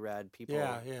some pretty rad people.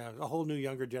 yeah, a whole new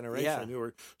younger generation Yeah. who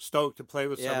were stoked to play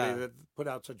with somebody Yeah. that put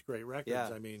out such great records. Yeah.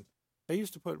 I mean, they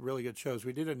used to put really good shows.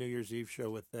 We did a New Year's Eve show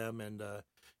with them and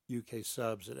UK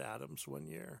Subs at Adams one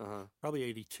year, Uh-huh. probably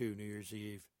 '82 New Year's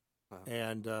Eve, Wow.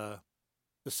 and the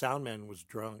sound man was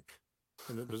drunk,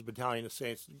 and it was Battalion of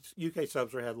Saints. UK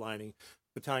Subs were headlining.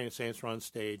 Battalion of Saints were on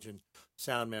stage, and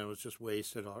Soundman was just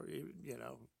wasted,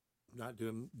 not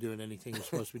doing anything he was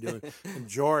supposed to be doing. And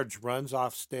George runs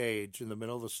off stage in the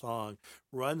middle of the song,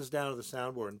 runs down to the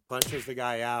soundboard and punches the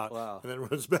guy out, Wow. and then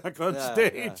runs back on Yeah,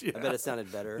 stage. yeah. I bet it sounded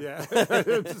better. Yeah,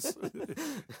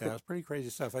 it was pretty crazy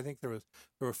stuff. I think there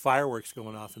were fireworks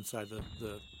going off inside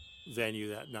the venue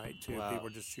that night too. Wow. People were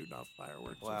just shooting off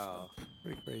fireworks. Wow. And stuff.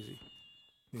 Pretty crazy.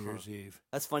 New Year's Eve.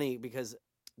 That's funny because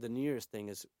the New Year's thing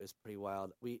is pretty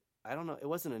wild. I don't know, it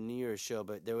wasn't a New Year's show,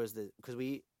 but there was because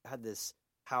we had this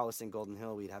house in Golden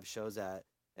Hill we'd have shows at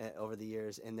over the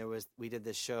years, and we did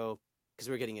this show because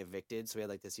we were getting evicted, so we had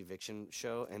like this eviction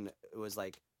show, and it was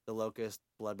like the Locust,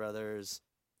 Blood Brothers,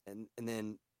 and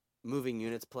then Moving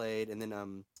Units played, and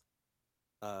then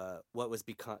what was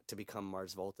to become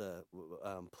Mars Volta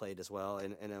played as well,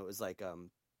 and it was like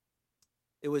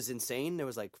it was insane. There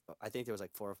was like I think there was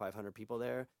like 400 or 500 people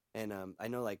there, and I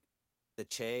know like the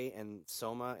Che and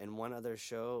Soma and one other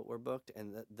show were booked,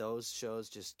 and those shows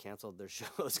just canceled their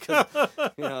shows because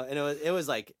and it was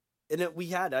like we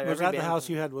had was that the house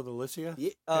you had with Alicia?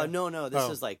 Yeah, no, this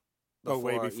is like.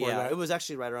 Way before that. It was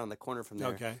actually right around the corner from there.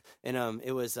 Okay, and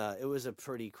it was a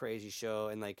pretty crazy show,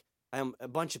 and like a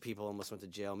bunch of people almost went to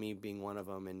jail, me being one of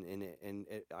them, and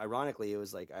ironically, it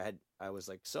was like I was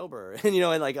like sober, and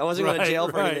and like I wasn't going to jail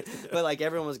for anything, but like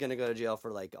everyone was going to go to jail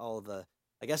for like all of the,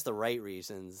 I guess, the right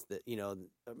reasons that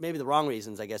maybe the wrong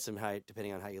reasons, I guess,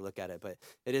 depending on how you look at it. But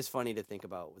it is funny to think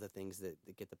about the things that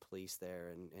get the police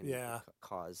there and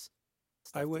cause.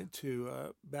 I went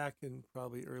to back in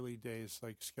probably early days,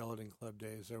 like Skeleton Club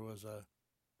days. There was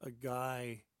a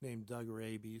guy named Doug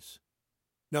Rabies.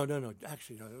 No.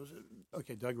 Actually, no. It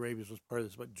was Doug Rabies was part of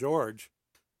this, but George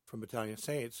from Battalion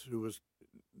Saints, he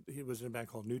was in a band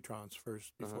called Neutrons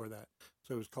first before that,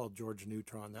 so it was called George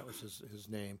Neutron. That was his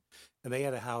name, and they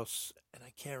had a house, and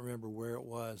I can't remember where it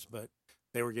was, but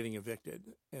they were getting evicted,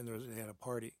 and they had a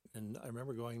party, and I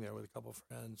remember going there with a couple of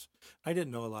friends. I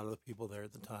didn't know a lot of the people there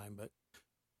at the time, but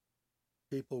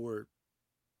people were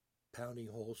pounding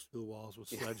holes through the walls with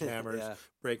sledgehammers,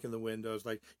 breaking the windows.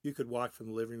 Like you could walk from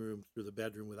the living room through the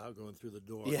bedroom without going through the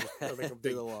door. Yeah, like a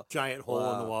big giant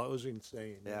hole in the wall. It was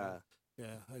insane. Yeah,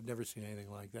 I'd never seen anything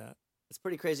like that. It's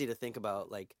pretty crazy to think about,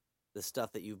 like the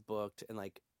stuff that you've booked, and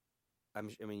like I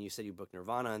mean, you said you booked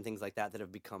Nirvana and things like that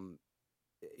have become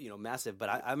massive. But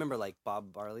I remember like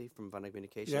Bob Barley from Fun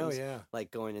Communications, like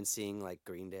going and seeing like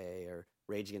Green Day or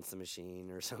Rage Against the Machine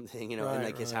or something, in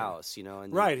like his house,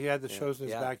 and he had the shows in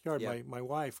his backyard. Yeah. My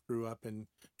wife grew up in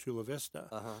Chula Vista,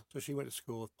 so she went to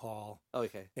school with Paul. Oh,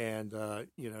 okay. And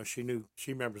she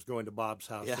remembers going to Bob's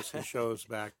house to see shows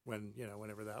back when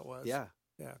whenever that was. Yeah,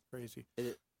 crazy.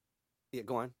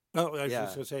 Go on. Oh, I was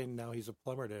just going to say, now he's a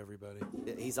plumber to everybody.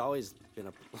 He's always been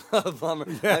a plumber.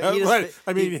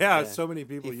 So many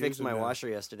people. He fixed my washer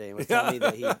yesterday and was telling me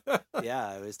that he,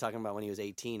 I was talking about when he was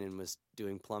 18 and was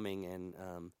doing plumbing, and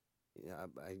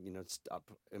I stopped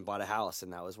and bought a house,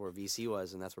 and that was where VC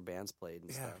was, and that's where bands played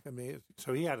and stuff. I mean,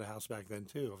 so he had a house back then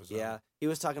too. He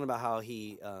was talking about how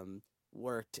he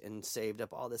worked and saved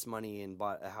up all this money and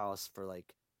bought a house for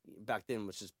like. Back then,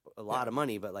 which is a lot of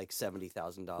money, but like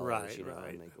 $70,000, right.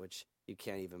 And like, which you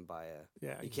can't even buy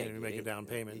you can't even make a down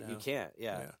payment now. You can't,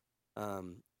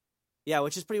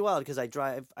 which is pretty wild because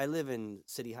I live in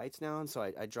City Heights now, and so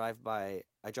I drive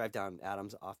down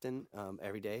Adams often,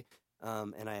 every day,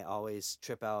 and I always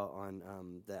trip out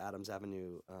on the Adams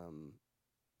Avenue.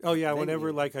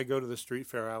 Whenever like I go to the street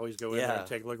fair, I always go in there and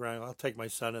take a look around. I'll take my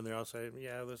son in there. I'll say,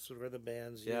 this is where the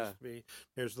bands used to be.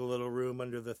 Here's the little room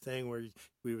under the thing where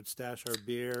we would stash our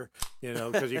beer,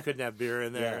 because you couldn't have beer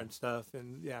in there and stuff.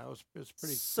 And it was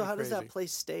pretty. So how crazy. does that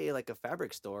place stay like a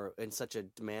fabric store in such a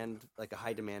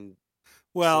high demand?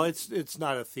 Well, it's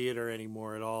not a theater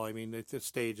anymore at all. I mean, the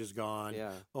stage is gone.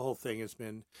 Yeah, the whole thing has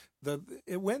been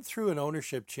it went through an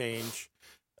ownership change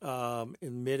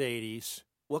in mid '80s.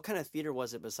 What kind of theater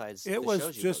was it besides? It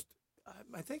was just,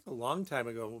 I think a long time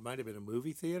ago, it might have been a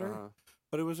movie theater,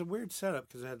 but it was a weird setup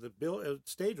because it had the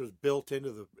stage was built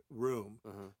into the room,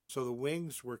 so the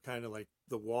wings were kind of like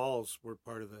the walls were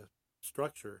part of the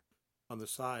structure on the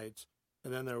sides,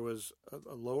 and then there was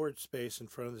a lowered space in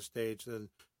front of the stage. Then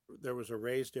there was a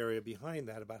raised area behind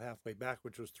that, about halfway back,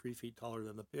 which was 3 feet taller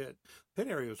than the pit. The pit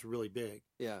area was really big,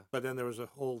 but then there was a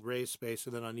whole raised space,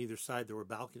 and then on either side there were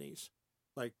balconies.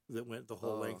 Like that went the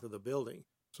whole length of the building.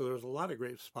 So there was a lot of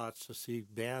great spots to see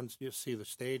bands, see the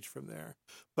stage from there.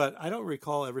 But I don't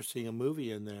recall ever seeing a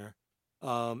movie in there.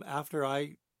 After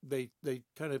they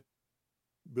kind of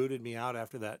booted me out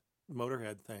after that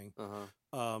Motorhead thing.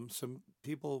 Some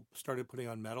people started putting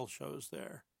on metal shows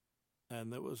there.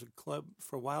 And there was a club,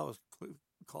 for a while it was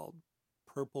called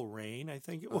Purple Rain, I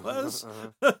think it was.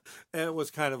 And it was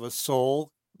kind of a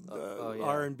soul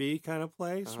R&B kind of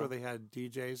place where they had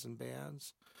DJs and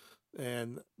bands,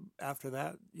 and after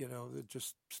that, it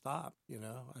just stopped.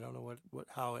 I don't know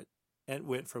how it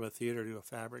went from a theater to a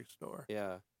fabric store.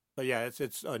 Yeah, but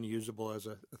it's unusable as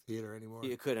a theater anymore.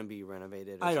 It couldn't be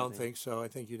renovated. I don't think so. I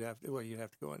think you'd have to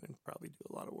go in and probably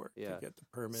do a lot of work to get the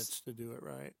permits to do it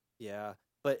right. Yeah,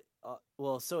 But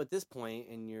well, so at this point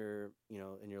in your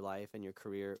in your life and your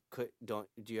career, do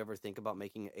you ever think about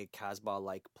making a Casbah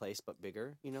like place but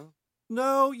bigger?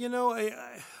 No,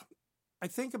 I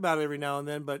think about it every now and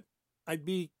then, but I'd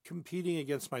be competing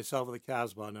against myself with the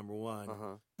Casbah, number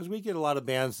one, because we get a lot of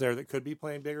bands there that could be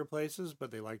playing bigger places,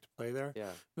 but they like to play there.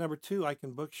 Yeah. Number two, I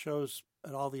can book shows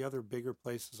at all the other bigger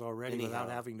places already without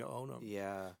Anyhow. having to own them.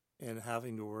 Yeah. And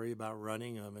having to worry about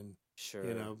running them and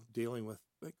Sure. dealing with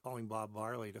calling Bob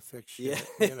Marley to fix Yeah.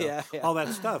 shit, Yeah. all that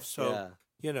stuff. So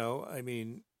Yeah. I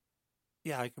mean,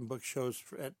 I can book shows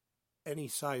at any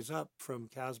size up from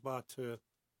Casbah to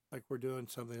like we're doing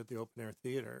something at the Open Air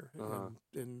Theater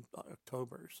in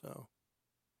October.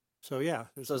 So yeah.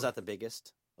 So is that the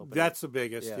biggest? That's the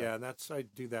biggest, Yeah. and I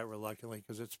do that reluctantly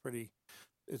because it's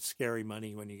scary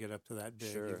money when you get up to that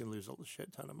big. Sure. You can lose a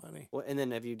shit ton of money. Well, and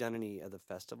then have you done any of the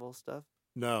festival stuff?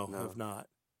 No, No. have not.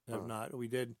 Have not. We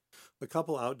did a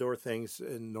couple outdoor things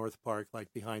in North Park,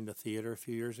 like behind the theater a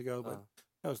few years ago, but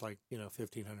that was like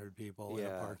 1,500 people in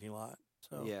a parking lot.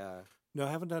 So Yeah. no,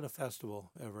 I haven't done a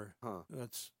festival ever. Huh.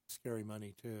 That's scary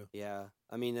money too. Yeah.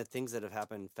 I mean, the things that have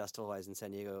happened festival-wise in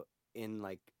San Diego in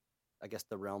like, I guess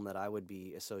the realm that I would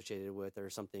be associated with or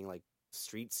something like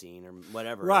street scene or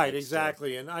whatever. Right, like,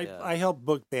 exactly. And I helped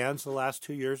book bands the last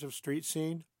 2 years of Street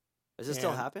Scene. Does it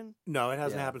still happen? No, it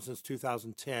hasn't happened since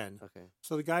 2010. Okay.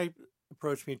 So the guy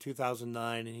approached me in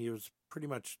 2009, and he was pretty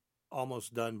much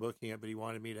almost done booking it, but he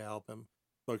wanted me to help him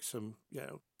book some,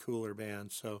 cooler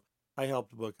bands. So I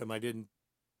helped book him. I didn't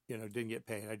get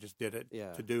paid. I just did it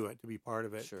to do it, to be part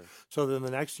of it. Sure. So then the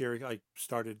next year, I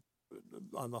started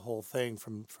on the whole thing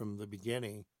from the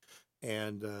beginning,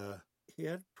 and he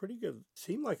had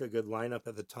seemed like a good lineup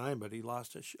at the time, but he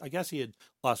lost I guess he had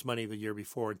lost money the year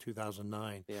before in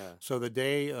 2009. Yeah. So the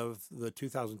day of the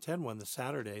 2010 one, the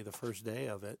Saturday, the first day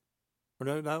of it, or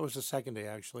no, that was the second day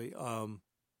actually. I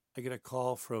get a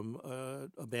call from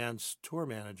a band's tour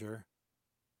manager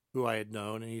who I had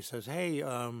known, and he says, "Hey,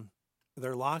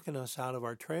 they're locking us out of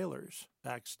our trailers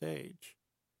backstage."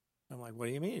 I'm like, "What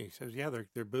do you mean?" He says, "Yeah,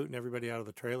 they're booting everybody out of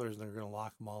the trailers, and they're going to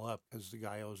lock them all up because the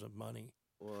guy owes them money."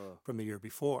 Whoa. From the year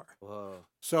before. Whoa.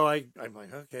 So I'm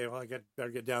like, okay, well,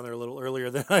 better get down there a little earlier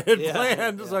than I had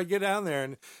planned. Yeah. So I get down there,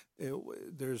 and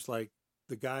there's like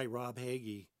the guy, Rob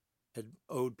Hagee, had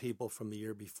owed people from the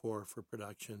year before for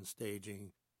production,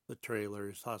 staging, the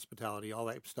trailers, hospitality, all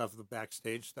that stuff, the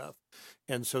backstage stuff.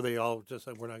 And so they all just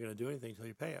said, we're not going to do anything until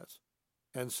you pay us.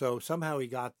 And so somehow he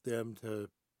got them to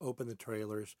open the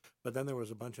trailers, but then there was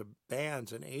a bunch of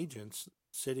bands and agents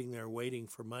sitting there waiting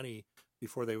for money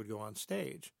before they would go on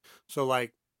stage. So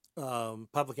like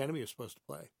Public Enemy was supposed to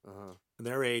play. And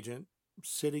their agent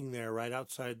sitting there right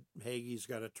outside Hagee's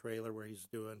got a trailer where he's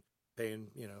paying,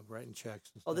 writing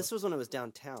checks and stuff. Oh, this was when it was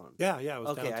downtown. Yeah, it was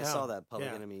okay, downtown. I saw that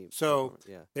Public Enemy. So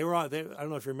yeah. they were on. I don't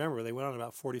know if you remember, they went on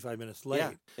about 45 minutes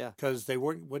late. Yeah. Because they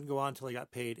wouldn't go on until they got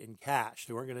paid in cash.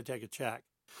 They weren't going to take a check.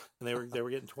 And they were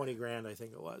getting $20,000, I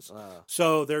think it was. Wow.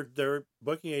 So their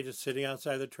booking agent sitting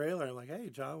outside the trailer. I'm like, "Hey,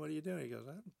 John, what are you doing?" He goes,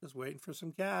 "I'm just waiting for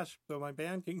some cash so my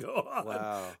band can go on."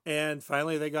 Wow. And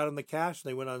finally, they got him the cash. And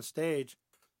they went on stage,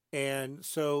 and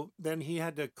so then he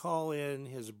had to call in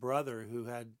his brother, who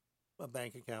had a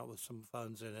bank account with some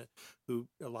funds in it. Who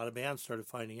a lot of bands started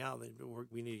finding out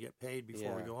we need to get paid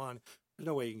before we go on. There's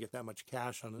no way you can get that much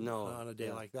cash on a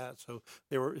day like that. So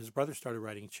his brother started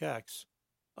writing checks.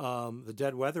 The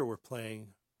Dead Weather were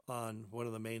playing on one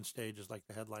of the main stages, like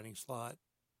the headlining slot.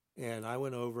 And I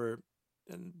went over,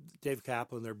 and Dave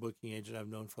Kaplan, their booking agent, I've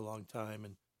known for a long time.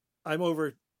 And I'm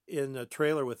over in a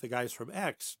trailer with the guys from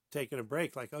X taking a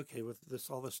break, like, okay, with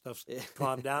all this stuff's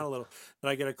calmed down a little. And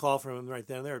I get a call from him right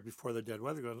then and there before the Dead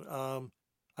Weather goes,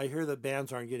 I hear that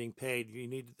bands aren't getting paid.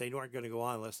 They aren't going to go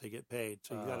on unless they get paid.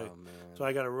 So So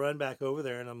I got to run back over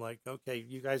there, and I'm like, okay,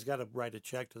 you guys got to write a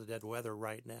check to the Dead Weather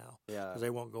right now, because they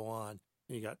won't go on.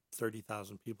 And you got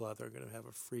 30,000 people out there going to have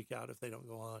a freak out if they don't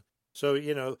go on. So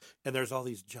and there's all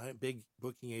these giant, big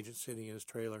booking agents sitting in his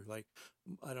trailer, like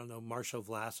I don't know, Marsha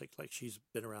Vlasic, like she's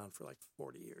been around for like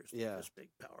 40 years. Yeah, this big,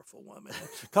 powerful woman.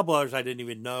 A couple others I didn't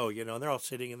even know, and they're all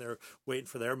sitting in there waiting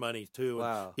for their money too.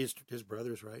 Wow, and his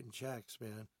brother's writing checks,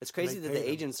 man. It's crazy that the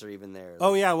agents are even there.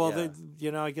 Oh yeah, well,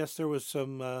 I guess there was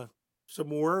some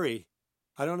worry.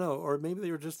 I don't know, or maybe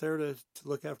they were just there to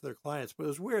look after their clients. But it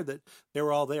was weird that they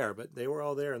were all there. But they were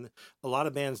all there, and a lot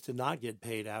of bands did not get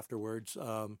paid afterwards.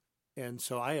 And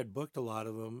so I had booked a lot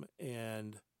of them,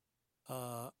 and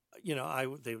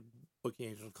they booking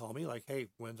agent will call me like, "Hey,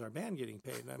 when's our band getting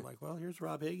paid?" And I'm like, "Well, here's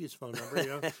Rob Hagee's phone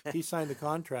number. He signed the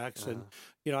contracts." And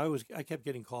I kept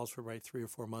getting calls for about 3 or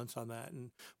 4 months on that.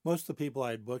 And most of the people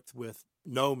I had booked with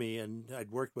know me and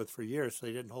I'd worked with for years, so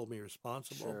they didn't hold me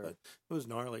responsible. Sure. But it was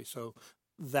gnarly. So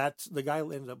that's the guy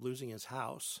ended up losing his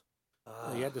house.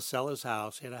 He had to sell his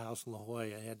house. He had a house in La Jolla.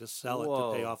 He had to sell it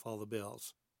to pay off all the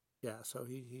bills. Yeah, so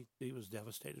he was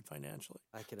devastated financially.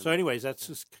 So, anyways, that's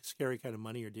just scary kind of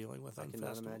money you're dealing with on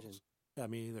festivals. Imagine. Yeah,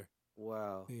 me either.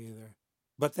 Wow. Me either.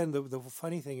 But then the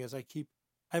funny thing is, I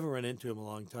haven't run into him a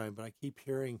long time, but I keep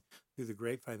hearing through the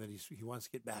grapevine that he wants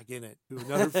to get back in it to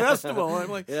another festival. I'm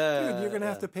like, dude, you're going to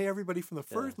have to pay everybody from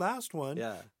the last one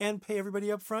and pay everybody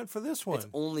up front for this one. It's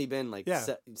only been like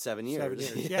 7 years. 7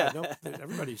 years. Yeah,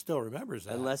 everybody still remembers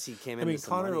that. Unless he came in. I mean,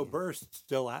 Connor Oberst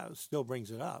still brings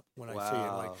it up when I see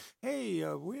him. Like, hey,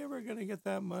 we ever going to get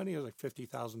that money? It was like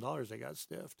 $50,000 they got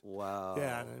stiffed. Wow.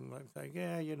 Yeah, and I'm like,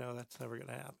 yeah, that's never going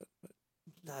to happen. But,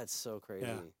 that's so crazy.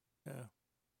 Yeah.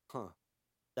 Huh.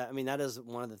 That is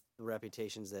one of the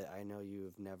reputations that I know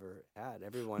you've never had.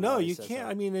 Everyone. No, you can't.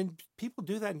 I mean, and people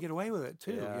do that and get away with it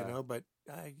too. But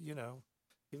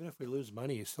even if we lose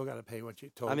money, you still got to pay what you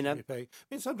told them to pay. I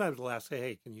mean, sometimes they'll ask,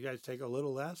 "Hey, can you guys take a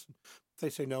little less?" If they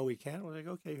say no, we can't. We're like,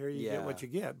 "Okay, here you get what you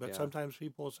get." But sometimes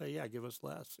people will say, "Yeah, give us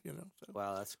less." So.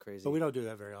 Wow, that's crazy. But we don't do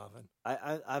that very often.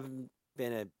 I've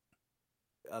been at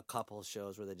a couple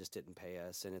shows where they just didn't pay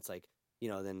us, and it's like.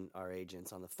 Then our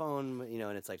agent's on the phone,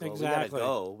 and it's like, well, we gotta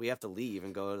go. We have to leave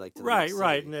and go like to the next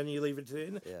city. And then you leave it to.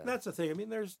 And that's the thing. I mean,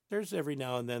 there's every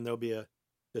now and then there'll be a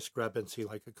discrepancy,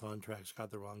 like a contract's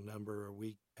got the wrong number, or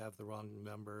we have the wrong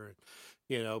number,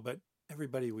 But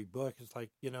everybody we book is like,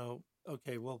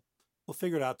 okay, well, we'll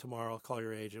figure it out tomorrow. I'll call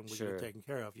your agent. We'll get it taken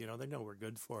care of. They know we're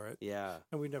good for it. Yeah,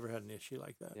 and we've never had an issue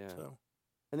like that. Yeah. So.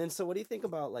 And then, so what do you think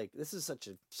about this is such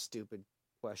a stupid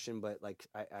question, but like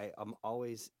I'm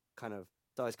always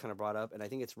it's always kind of brought up, and I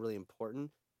think it's really important.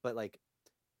 But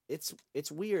it's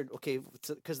weird, okay?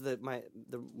 Because the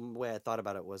way I thought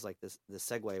about it was like this. The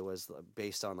segue was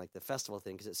based on like the festival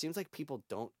thing, because it seems like people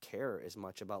don't care as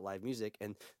much about live music,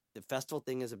 and the festival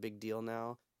thing is a big deal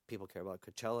now. People care about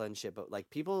Coachella and shit, but like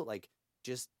people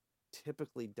just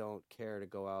typically don't care to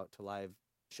go out to live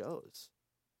shows.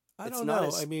 I don't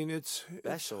know. I mean, it's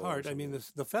hard. I mean,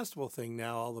 the festival thing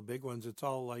now, all the big ones, it's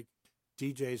all like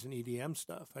DJs and EDM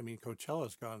stuff. I mean,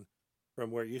 Coachella's gone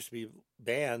from where it used to be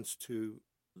bands to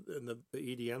the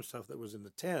EDM stuff that was in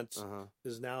the tents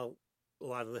is now a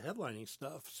lot of the headlining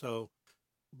stuff. So,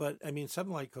 but I mean,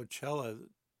 something like Coachella,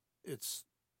 it's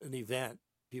an event.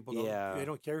 People they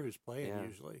don't care who's playing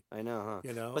usually. I know,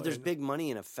 huh? But there's big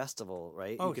money in a festival,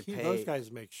 right? Oh, those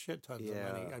guys make shit tons of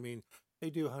money. I mean,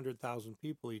 they do 100,000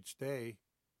 people each day.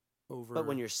 But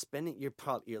when you're spending,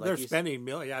 they're spending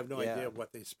millions. I have no idea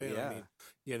what they spend. I mean,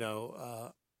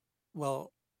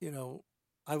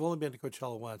 I've only been to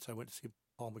Coachella once. I went to see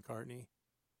Paul McCartney,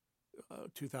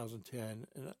 2010,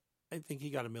 and I think he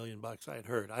got $1 million. I had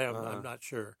heard. I'm not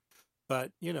sure,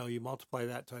 but you multiply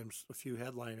that times a few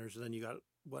headliners, and then you got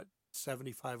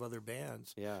 75 other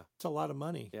bands. Yeah, it's a lot of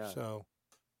money. Yeah. So,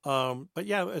 but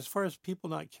yeah, as far as people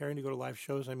not caring to go to live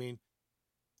shows, I mean,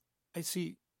 I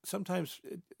see. Sometimes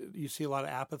you see a lot of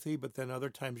apathy, but then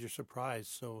other times you're surprised.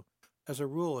 So as a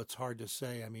rule, it's hard to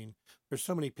say. I mean, there's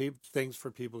so many things for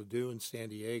people to do in San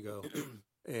Diego.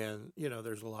 And,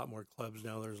 there's a lot more clubs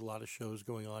now. There's a lot of shows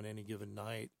going on any given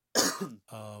night.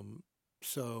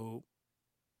 So,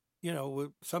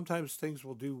 sometimes things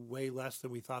will do way less than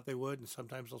we thought they would. And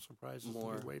sometimes they'll surprise us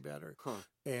to do way better. Huh.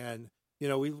 And,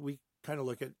 we kind of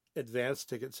look at advanced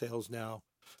ticket sales now.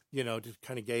 To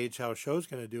kind of gauge how a show's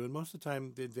going to do. And most of the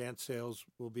time, the advanced sales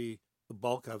will be the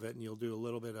bulk of it, and you'll do a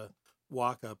little bit of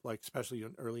walk-up, like especially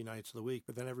on early nights of the week.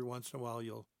 But then every once in a while,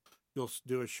 you'll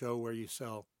do a show where you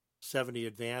sell 70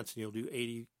 advance, and you'll do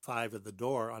 85 at the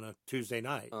door on a Tuesday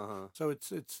night. So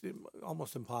it's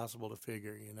almost impossible to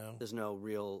figure, There's no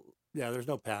real... Yeah, there's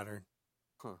no pattern.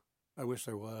 Huh. I wish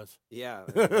there was. Yeah.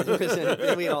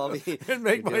 We'd all be... It'd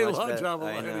make my job a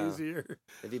lot easier.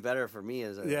 It'd be better for me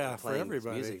as a for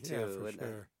everybody. Music too. Yeah, for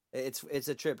sure. It's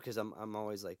a trip because I'm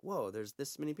always like, whoa, there's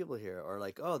this many people here, or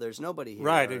like, oh, there's nobody here.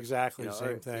 Right, exactly,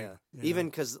 same thing. Yeah. Even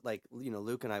because like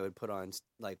Luke and I would put on,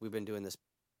 like, we've been doing this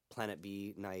Planet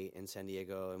B night in San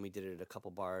Diego, and we did it at a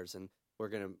couple bars, and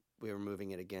we were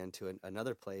moving it again to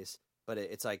another place, but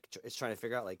it's like it's trying to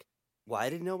figure out like,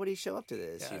 why did nobody show up to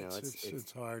this? Yeah,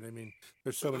 it's hard. I mean,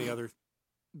 there's so many other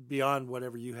beyond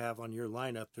whatever you have on your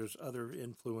lineup. There's other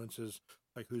influences,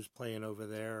 like who's playing over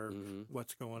there,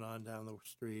 what's going on down the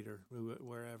street, or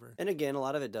wherever. And again, a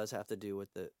lot of it does have to do with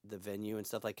the venue and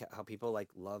stuff, like how people like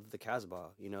love the Casbah.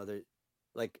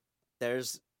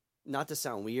 not to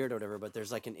sound weird or whatever, but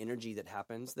there's like an energy that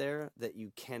happens there that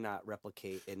you cannot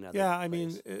replicate in another. Yeah, I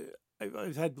place. mean,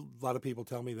 I've had a lot of people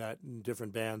tell me that in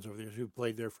different bands over the years who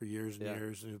played there for years and Yeah.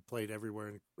 years and who played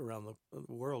everywhere around the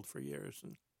world for years.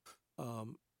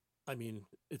 And I mean,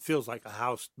 it feels like a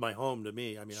house, my home to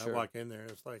me. I mean, Sure. I walk in there,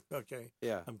 it's like, okay,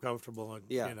 yeah, I'm comfortable, and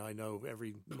Yeah. you know, I know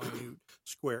every minute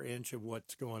square inch of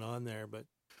what's going on there. But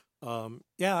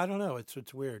yeah, I don't know.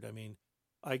 It's weird. I mean,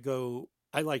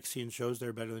 I like seeing shows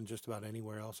there better than just about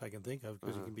anywhere else I can think of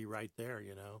because Uh-huh. you can be right there.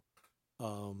 You know,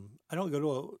 I don't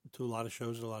go to a lot of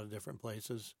shows at a lot of different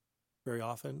places very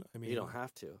often. I mean, you don't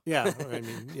have to. Yeah, I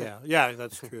mean, yeah,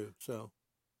 that's true. So,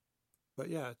 but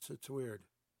yeah, it's weird.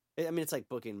 I mean, it's like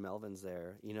booking Melvin's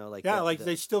there. You know, like Yeah,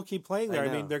 they still keep playing there. I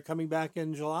mean, know. they're coming back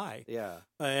in July. Yeah.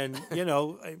 And you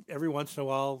know, every once in a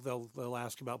while they'll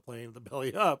ask about playing the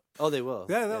Belly Up. Oh, they will.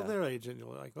 Yeah, their agent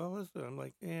will like, well, listen. I'm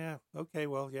like, yeah, okay,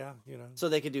 well, yeah, you know. So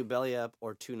they could do Belly Up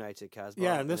or 2 nights at Casbah.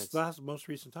 Yeah, and this most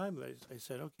recent time, I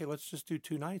said, okay, let's just do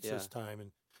 2 nights Yeah. this time,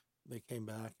 and they came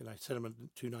back, and I sent them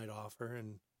a 2-night offer,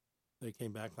 and they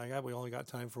came back like, we only got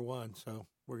time for one, so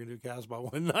we're gonna do Casbah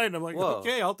one night. I'm like, Whoa.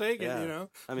 okay, I'll take it. Yeah. You know,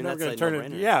 I mean, We're that's gonna like turn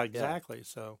no-brainer. it. Yeah, exactly.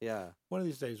 So Yeah. one of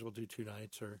these days we'll do 2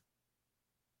 nights or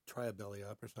try a Belly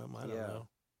Up or something. I don't know.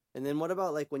 And then what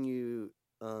about like when you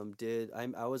did?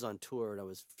 I was on tour and I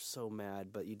was so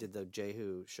mad, but you did the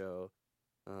Jehu show.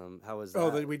 How was that?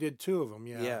 Oh, we did 2 of them.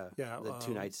 Yeah, Yeah, yeah. the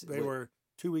 2 nights. They were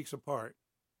 2 weeks apart.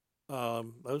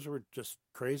 Those were just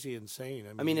crazy, insane.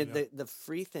 I mean, you know. the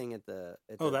free thing at the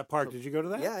that park. Did you go to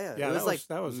that? Yeah. Yeah, It was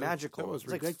that was magical. That was It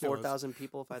was like ridiculous. 4,000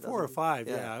 people, 5,000. 4 or 5.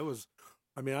 Yeah. Yeah, it was.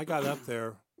 I mean, I got up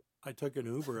there. I took an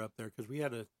Uber up there because we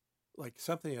had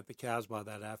something at the Casbah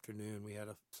that afternoon. We had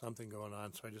something going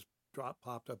on, so I just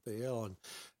popped up the hill and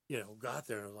got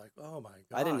there and was like, oh my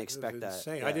god! I didn't this is expect that.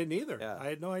 insane. Yeah. I didn't either. Yeah. I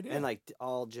had no idea. And like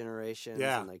all generations.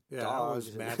 yeah, And like yeah, dogs.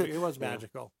 it was magic. It was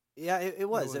magical. Yeah, it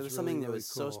was. It was was something really, that really was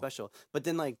so cool. special. But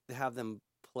then, like, to have them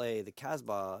play the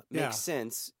Casbah makes Yeah.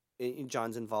 sense in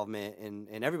John's involvement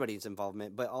and everybody's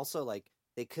involvement. But also, like,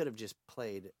 they could have just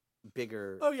played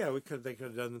bigger. Oh yeah, They could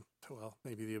have done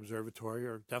maybe the observatory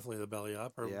or definitely the Belly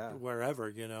Up or Yeah. wherever,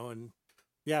 and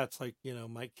yeah, it's like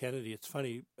Mike Kennedy. It's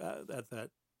funny at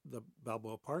the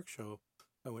Balboa Park show,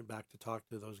 I went back to talk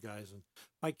to those guys, and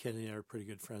Mike Kennedy and I are pretty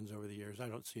good friends over the years. I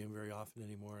don't see him very often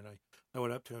anymore, and I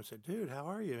went up to him and said, "Dude, how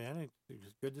are you, man?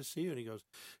 It's good to see you." And he goes,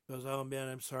 "Oh man,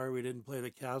 I'm sorry we didn't play the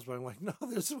Casbah." I'm like, "No,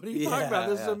 what are you talking about?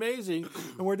 This is amazing,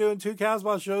 and we're doing 2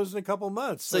 Casbah shows in a couple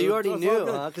months." So you already it's all knew,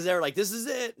 good. huh? Because they were like, "This is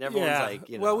it." And everyone's Yeah. like,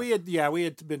 Well, we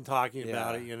had been talking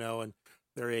about Yeah. it, and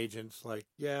their agents like,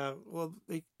 yeah. Well,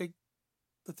 they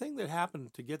the thing that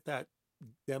happened to get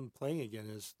them playing again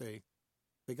is they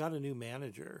got a new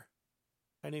manager,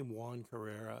 a guy named Juan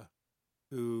Carrera,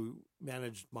 who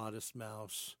managed Modest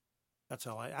Mouse. That's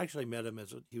how I actually met him.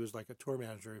 He was like a tour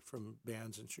manager from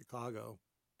bands in Chicago.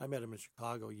 I met him in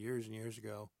Chicago years and years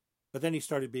ago. But then he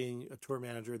started being a tour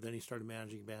manager. Then he started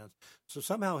managing bands. So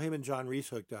somehow him and John Reese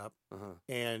hooked up,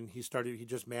 and he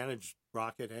just managed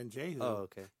Rocket and Jehu. Oh,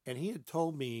 okay. And he had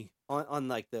told me On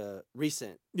like the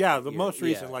recent. the year. most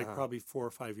recent, Yeah, probably 4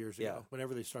 or 5 years ago, Yeah.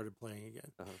 whenever they started playing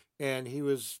again. Uh-huh. And he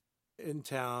was in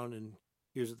town, and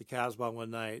he was at the Casbah one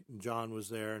night, and John was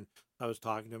there, and I was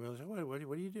talking to him. I was like, what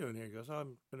are you doing here? He goes, "Oh,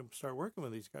 I'm going to start working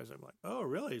with these guys." I'm like, "Oh,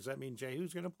 really? Does that mean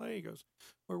Jehu's going to play?" He goes,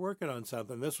 "We're working on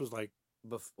something." This was like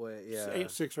Before,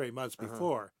 6 or 8 months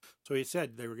before. So he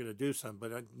said they were going to do something,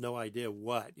 but I had no idea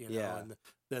what, Yeah. And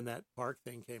then that park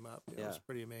thing came up. It was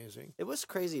pretty amazing. It was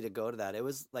crazy to go to that. It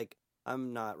was like,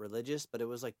 I'm not religious, but it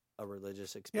was like a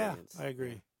religious experience. Yeah, I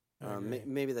agree.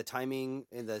 Maybe the timing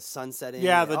and the sun setting.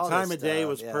 Yeah, the all time this of day stuff.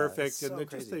 was Yeah, perfect, it's so and just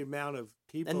crazy. the amount of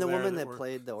people. And the there woman that were,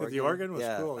 played the with organ. the organ was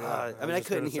cool. Yeah, I mean, I was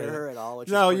couldn't gonna hear say her at all. Which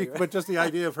No, was pretty but just the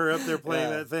idea of her up there playing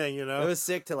Yeah. that thing, It was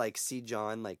sick to like see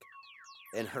John like,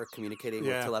 and her communicating with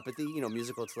Yeah. telepathy.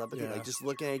 Musical telepathy, Yeah. like just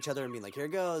looking at each other and being like, "Here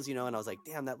it goes," And I was like,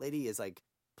 "Damn, that lady is like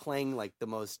playing like the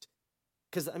most."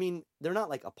 Because I mean, they're not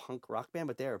like a punk rock band,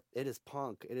 but it is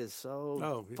punk. It is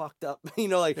so fucked up,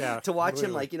 like Yeah, to watch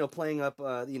him completely. like playing up,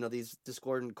 these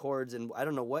discordant chords, and I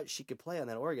don't know what she could play on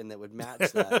that organ that would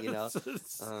match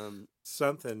that,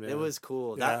 Something, man. It was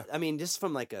cool. Yeah. I mean, just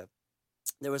from like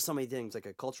there was so many things, like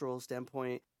a cultural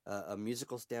standpoint, a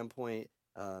musical like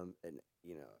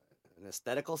an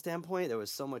aesthetical standpoint. There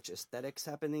was so much aesthetics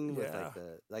happening with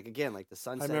like the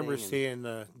sun. I remember seeing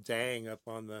the Dang up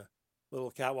on the little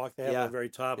catwalk they had at the very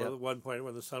top. Yep. At one point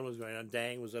when the sun was going on,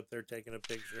 Dang was up there taking a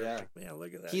picture. Yeah. Like, man,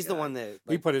 look at that. He's the guy. one that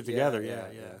he put it together. Yeah.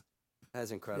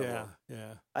 That's incredible.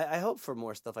 Yeah. I hope for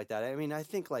more stuff like that. I mean, I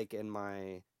think like in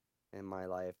my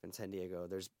life in San Diego,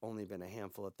 there's only been a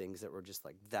handful of things that were just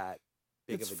like that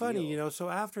big It's of a funny, deal. so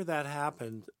after that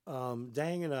happened,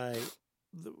 Dang and I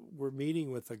were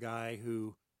meeting with a guy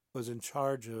who was in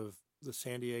charge of the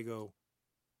San Diego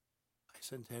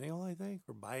Bicentennial, I think,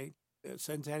 or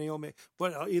Centennial,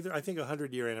 either, I think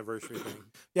 100-year anniversary thing.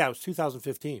 Yeah, it was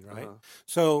 2015, right? Uh-huh.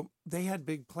 So they had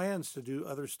big plans to do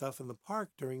other stuff in the park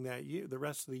during that year, the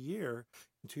rest of the year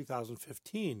in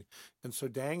 2015. And so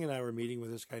Dang and I were meeting with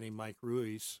this guy named Mike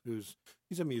Ruiz,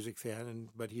 he's a music fan,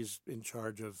 but he's in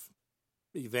charge of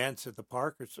events at the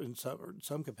park or in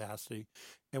some capacity.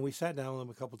 And we sat down with him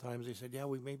a couple of times. He said, yeah,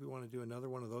 we maybe want to do another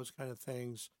one of those kind of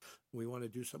things. We want to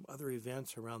do some other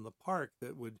events around the park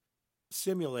that would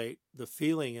simulate the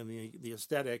feeling and the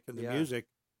aesthetic and the music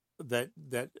that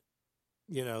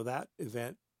that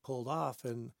event pulled off,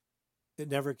 and it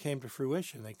never came to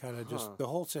fruition. They kind of just, the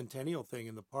whole Centennial thing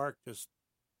in the park, just,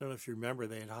 I don't know if you remember,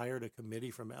 they had hired a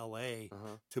committee from LA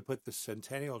to put the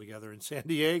Centennial together in San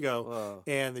Diego.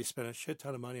 And they spent a shit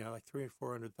ton of money, like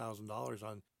 $300,000-$400,000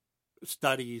 on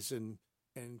studies and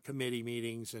committee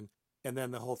meetings, and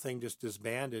then the whole thing just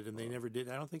disbanded, and they never did.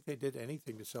 I don't think they did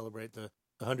anything to celebrate the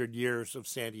 100 years of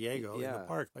San Diego in the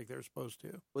park like they were supposed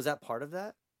to. Was that part of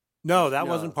that? No, that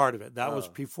wasn't part of it. That was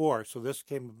before. So this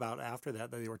came about after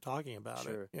that they were talking about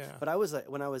it. Yeah. But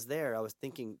when I was there, I was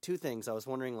thinking two things. I was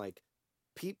wondering, like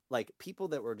people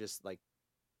that were just like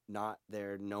not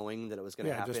there knowing that it was going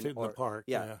to happen, just in the park.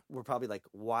 We're probably like,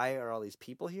 why are all these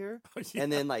people here?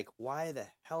 And then like, why the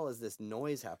hell is this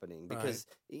noise happening? Because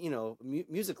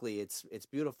musically it's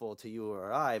beautiful to you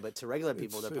or I, but to regular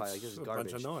people they're probably like, this is garbage.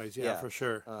 A bunch of noise, for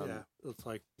sure. It's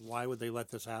like, why would they let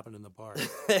this happen in the park?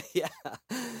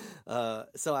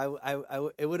 So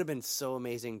I it would have been so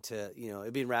amazing to,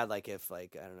 it'd be rad, like if,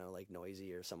 like, I don't know, like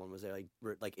Noisy or someone was there,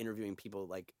 like interviewing people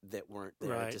like that weren't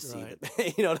there to see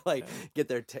that, to like get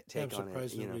their take on it. I'm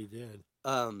surprised nobody did.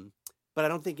 But I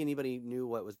don't think anybody knew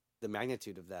what was the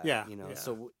magnitude of that.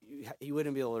 So you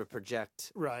wouldn't be able to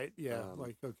project. Right. Yeah.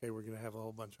 Like, okay, we're gonna have a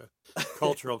whole bunch of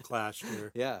cultural clash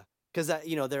here. Yeah. Because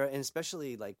there, and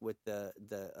especially like with the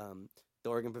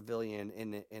Oregon Pavilion,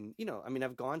 and I mean,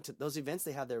 I've gone to those events.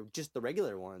 They have just the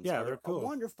regular ones. Yeah, they're cool,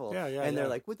 wonderful. And they're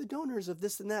like with the donors of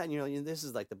this and that. And this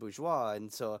is like the bourgeois,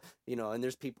 and so and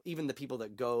there's people, even the people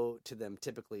that go to them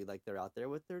typically, like they're out there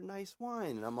with their nice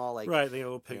wine, and I'm all like, right, the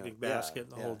old picnic basket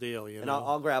and the whole deal. And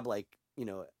I'll grab like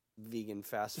vegan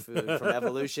fast food from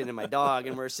Evolution and my dog,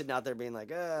 and we're sitting out there being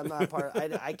like, I'm not part.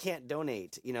 I can't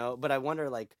donate, but I wonder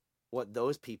like what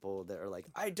those people that are like,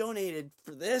 I donated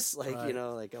for this, like,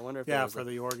 like I wonder if for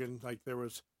the organ, like there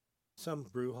was some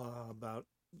brouhaha about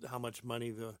how much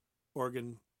money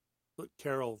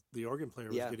Carol, the organ player,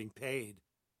 was getting paid.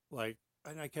 Like,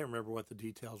 I can't remember what the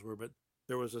details were, but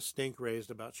there was a stink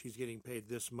raised about she's getting paid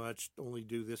this much, only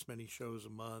do this many shows a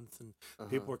month, and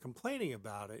people were complaining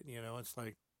about it. It's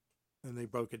like, and they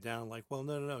broke it down like, well,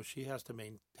 no, she has to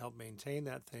help maintain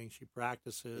that thing. She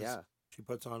practices. Yeah. She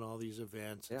puts on all these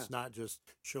events. It's not just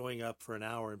showing up for an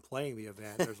hour and playing the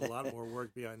event. There's a lot more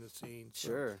work behind the scenes. So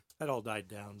sure. That all died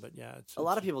down, but it's a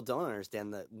lot of people don't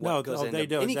understand that. They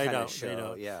don't. Any kind of show. They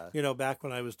don't. Yeah. Back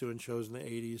when I was doing shows in the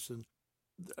 80s, and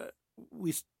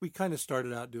we kind of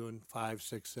started out doing $5,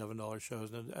 $6, $7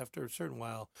 shows, and after a certain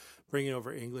while, bringing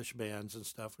over English bands and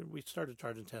stuff, we started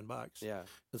charging $10. Yeah.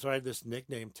 And so I had this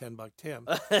nickname, $10 Tim,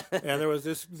 and there was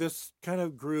this kind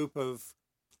of group of.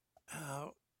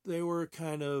 They were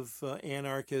kind of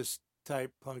anarchist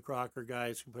type punk rocker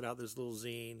guys who put out this little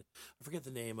zine. I forget the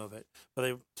name of it, but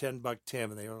they $10 Tim,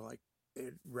 and they were like,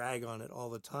 they'd rag on it all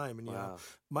the time.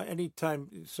 And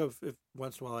anytime, so if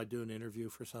once in a while I do an interview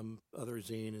for some other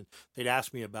zine, and they'd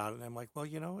ask me about it, and I'm like, well,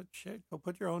 what, shit, go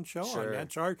put your own show on, man.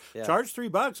 Charge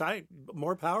 $3.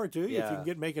 More power to you if you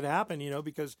can make it happen.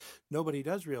 Because nobody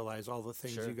does realize all the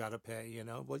things you got to pay.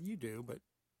 Well, you do, but.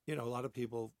 A lot of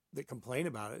people that complain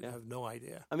about it have no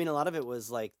idea. I mean, a lot of it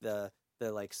was like the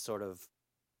like sort of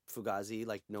Fugazi,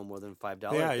 like no more than $5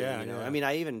 thing, I mean,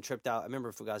 I even tripped out. I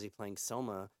remember Fugazi playing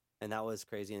Soma, and that was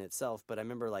crazy in itself. But I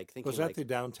remember like thinking, was that the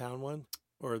downtown one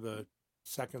or the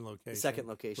second location? Second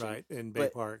location, right, in Bay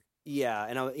Park. Yeah,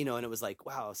 and and it was like,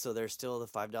 wow, so there's still the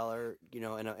 $5,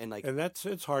 and like, and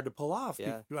it's hard to pull off.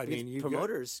 Yeah, I mean,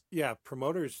 promoters.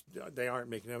 Promoters, they aren't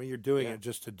making. I mean, you're doing it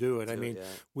just to do it.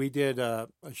 We did a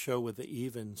show with the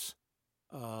Evens,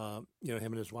 him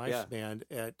and his wife's band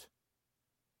at.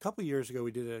 A couple of years ago,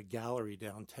 we did a gallery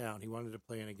downtown. He wanted to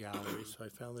play in a gallery, so I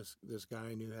found this guy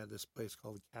I knew had this place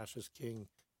called the Cassius King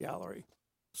Gallery,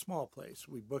 small place.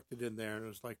 We booked it in there, and it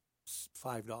was like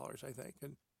 $5, I think,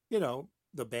 and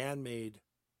the band made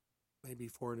maybe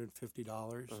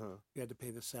 $450. We had to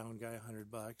pay the sound guy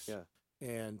 $100. Yeah.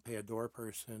 and pay a door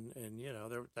person, and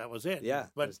that was it. Yeah,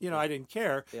 But I didn't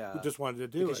care. Yeah. We just wanted to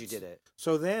do because it. you did it.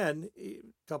 So then,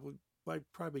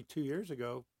 probably 2 years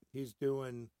ago, I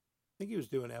think he was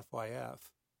doing FYF.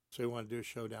 So he wanted to do a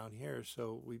show down here.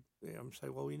 So I'm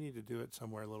saying, well, we need to do it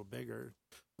somewhere a little bigger.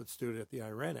 Let's do it at the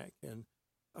Irenic. And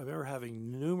I remember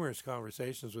having numerous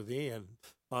conversations with Ian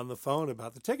on the phone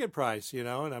about the ticket price, and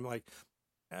I'm like,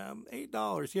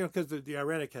 $8, because the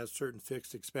Irenic has certain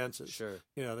fixed expenses. Sure.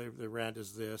 The rent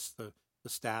is this, the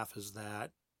staff is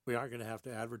that. We aren't going to have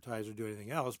to advertise or do anything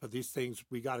else, but these things,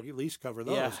 we got to at least cover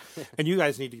those. Yeah. And you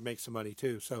guys need to make some money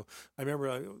too. So I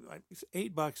remember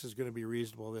 $8 is going to be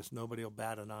reasonable. Nobody will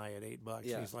bat an eye at $8.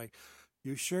 Yeah. And he's like,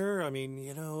 you sure? I mean,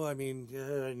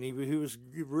 and he was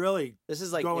really. This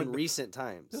is like going in recent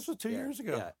times. This was 2 years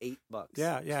ago. Yeah, $8.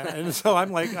 Yeah. And so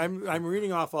I'm like, I'm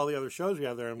reading off all the other shows we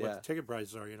have there and what Yeah. the ticket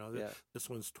prices are. This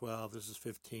one's 12, this is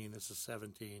 15, this is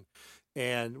 17.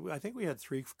 And I think we had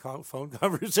 3 phone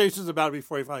conversations about it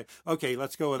before he finally, okay,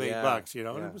 let's go with $8.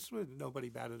 And it was nobody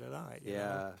batted an eye.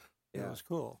 Yeah. It was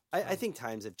cool. I think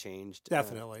times have changed.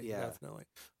 Definitely. Yeah. Definitely.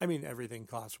 I mean, everything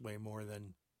costs way more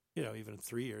than even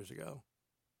 3 years ago.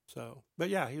 So, but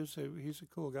yeah, he's a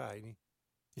cool guy. And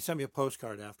he sent me a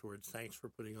postcard afterwards. Thanks for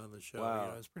putting on the show.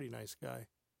 Wow. He's a pretty nice guy.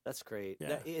 That's great.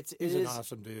 Yeah. He's an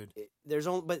awesome dude.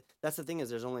 But that's the thing is,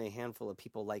 there's only a handful of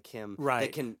people like him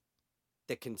Right.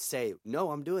 that can say,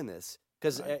 no, I'm doing this.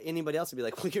 Because anybody else would be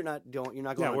like, well, you're not going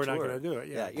on tour. Yeah, we're not going to do it.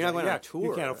 Yeah, you're not going on tour.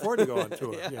 You can't afford to go on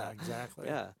tour. Yeah. Yeah, exactly.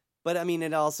 Yeah. But I mean,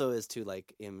 it also is too,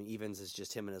 like, Evans is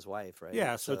just him and his wife, right?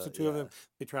 Yeah, so it's the two of them.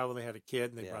 They travel. They had a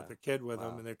kid, and they Yeah. brought their kid with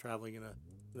Wow. them, and they're traveling in a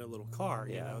little car.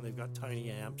 Yeah. They've got tiny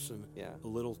amps and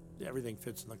everything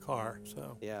fits in the car.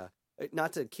 So Yeah.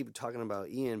 Not to keep talking about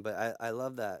Ian, but I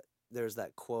love that there's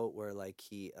that quote where like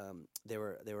they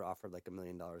were offered like $1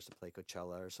 million to play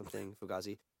Coachella or something,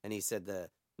 Fugazi, and he said the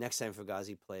next time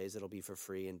Fugazi plays, it'll be for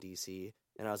free in DC,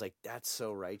 and I was like, that's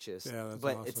so righteous. Yeah, that's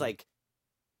but awesome. it's like,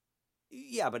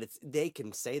 yeah, but they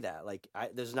can say that. Like,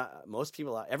 there's not most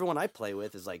people. Everyone I play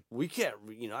with is like, we can't.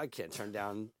 I can't turn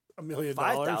down $1 million,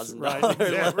 $5,000, right?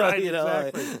 Exactly, right,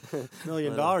 exactly. $1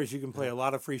 million, you can play a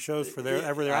lot of free shows for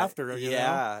ever thereafter.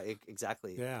 Yeah,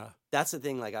 exactly. Yeah, that's the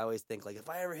thing. Like, I always think, like, if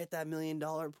I ever hit that $1 million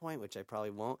point, which I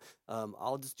probably won't,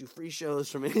 I'll just do free shows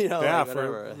from yeah, like, for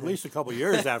whatever. at least a couple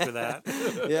years after that.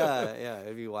 yeah,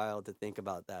 it'd be wild to think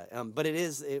about that. But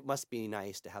it must be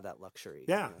nice to have that luxury.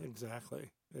 Yeah,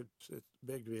 exactly. It's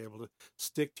big to be able to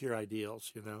stick to your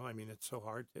ideals. I mean, it's so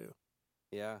hard to.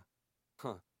 Yeah.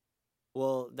 Huh.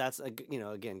 Well, that's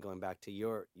again going back to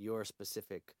your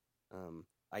specific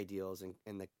ideals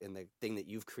and the thing that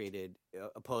you've created,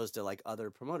 opposed to like other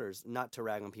promoters. Not to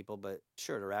rag on people, but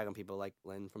sure to rag on people like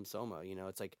Len from Soma.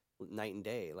 It's like night and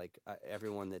day. Like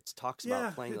everyone that talks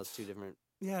about playing those two different.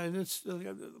 Yeah, and it's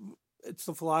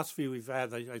the philosophy we've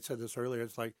had. I said this earlier.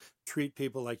 It's like treat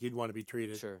people like you'd want to be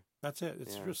treated. Sure. That's it.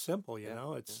 It's just simple,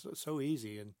 It's so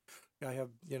easy, and I have,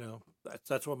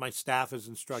 that's what my staff is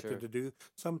instructed to do.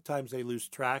 Sometimes they lose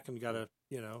track and got to,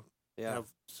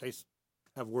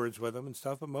 have words with them and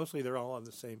stuff, but mostly they're all on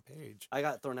the same page. I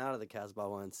got thrown out of the Casbah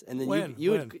once, and then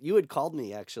you had called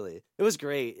me. Actually, it was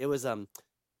great. It was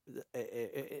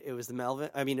it was the Melvin.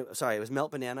 I mean, sorry, it was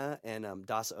Melt Banana and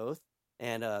Das Oath,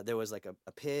 and there was like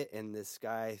a pit, and this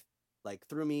guy like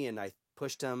threw me, and I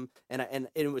pushed him, and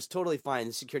it was totally fine.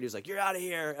 The security was like, "You're out of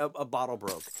here." A bottle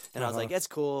broke, and I was like, "It's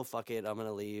cool. Fuck it. I'm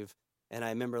gonna leave." And I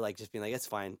remember like just being like, "It's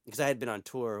fine," because I had been on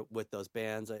tour with those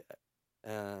bands.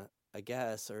 I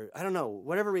guess, or I don't know,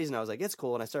 whatever reason, I was like, "It's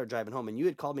cool," and I started driving home, and you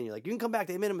had called me, and you're like, "You can come back.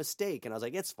 They made a mistake," and I was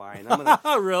like, "It's fine. I'm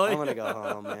gonna really? I'm gonna go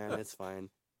home, man. It's fine."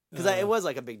 Because it was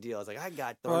like a big deal. I was like, I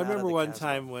got thrown out of the remember one Casbah.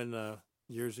 time when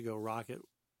years ago, Rocket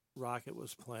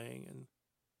was playing, and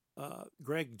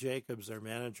Greg Jacobs, their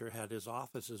manager, had his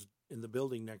offices in the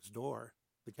building next door,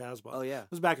 the Casbah. Oh yeah,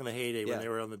 it was back in the heyday when they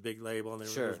were on the big label and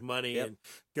there was money. Yep. And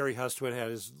Gary Hustwood had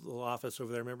his little office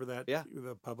over there. Remember that? Yeah.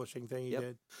 The publishing thing he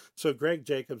did. So Greg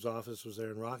Jacobs' office was there,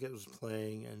 and Rocket was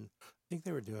playing, and I think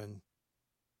they were doing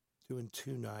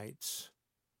 2 nights.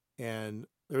 And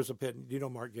there was a pit. Do you know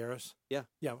Mark Garris? Yeah.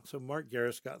 Yeah. So Mark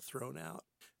Garris got thrown out.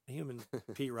 Him and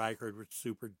Pete Reichard were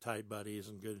super tight buddies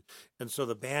and good. And so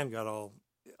the band got all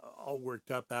worked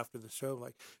up after the show,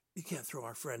 like, you can't throw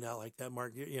our friend out like that,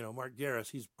 Mark. Mark Garris,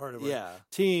 he's part of our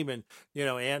team, and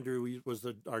Andrew was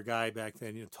our guy back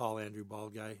then. Tall Andrew,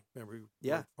 bald guy. Remember? He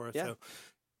worked for us. Yeah. So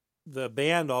the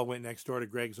band all went next door to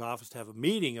Greg's office to have a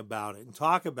meeting about it and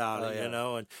talk about it.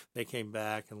 And they came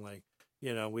back and like,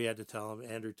 we had to tell them.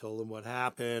 Andrew told them what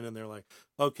happened, and they're like,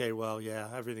 "Okay, well, yeah,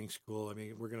 everything's cool. I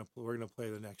mean, we're gonna play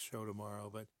the next show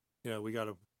tomorrow, but we got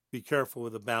to be careful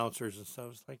with the bouncers and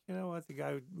stuff. It's like, you know what, the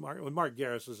guy Mark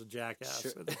Garris was a jackass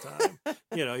Sure. at the time.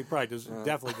 You know, he probably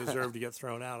definitely deserved to get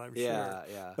thrown out, I'm sure.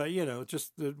 Yeah. But you know,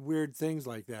 just the weird things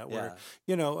like that where Yeah.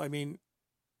 you know, I mean,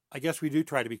 I guess we do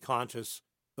try to be conscious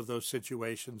of those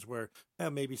situations where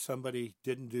maybe somebody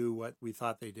didn't do what we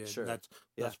thought they did. Sure. That's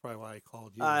Yeah. probably why I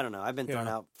called you. I don't know. I've been thrown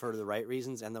Yeah. out for the right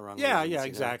reasons and the wrong Yeah, reasons. yeah, you know?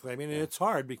 exactly. I mean, Yeah. it's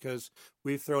hard because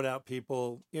we've thrown out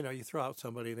people. You know, you throw out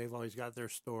somebody, they've always got their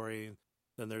story, and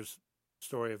then there's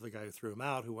story of the guy who threw him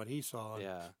out, who what he saw. And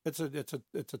Yeah. it's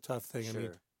a tough thing. I mean,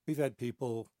 Sure. we've had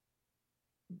people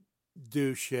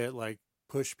do shit like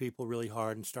push people really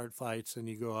hard and start fights, and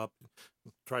you go up and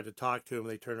try to talk to them.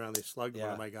 They turn around, they slugged one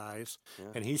Yeah. of my guys,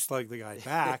 Yeah. and he slugged the guy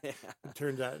back. It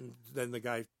turned out, and then the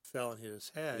guy fell and hit his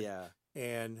head, Yeah.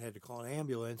 and had to call an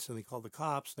ambulance, and they called the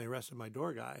cops, and they arrested my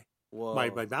door guy. Whoa. My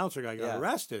bouncer guy got Yeah.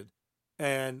 arrested,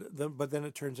 but then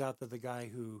it turns out that the guy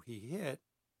who he hit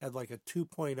had like a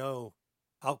 2.0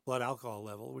 blood alcohol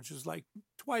level, which is like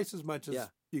twice as much as Yeah.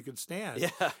 you could stand.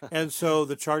 Yeah. And so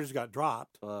the charges got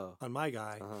dropped Whoa. on my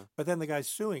guy, Uh-huh. but then the guy's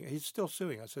suing. He's still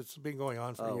suing us. It's been going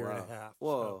on for a Oh, year and wow. a half.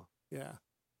 Whoa. So, yeah,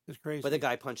 it's crazy. But the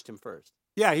guy punched him first.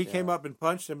 yeah, he came Yeah. up and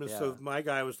punched him, and so Yeah. my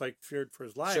guy was like feared for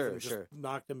his life Sure, and just sure.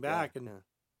 knocked him Yeah, back. And yeah.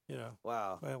 you know,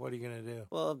 Wow. well, what are you gonna do?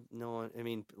 Well, no one. I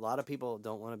mean, a lot of people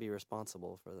don't want to be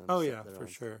responsible for them. Oh yeah, for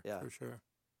sure, Yeah. for sure.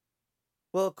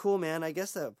 Well, cool, man. I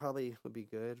guess that probably would be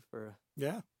good for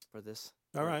Yeah. this.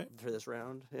 All right. For this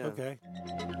round. Yeah. Okay.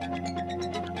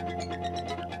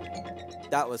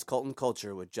 That was Colton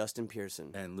Culture with Justin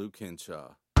Pearson. And Luke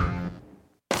Henshaw.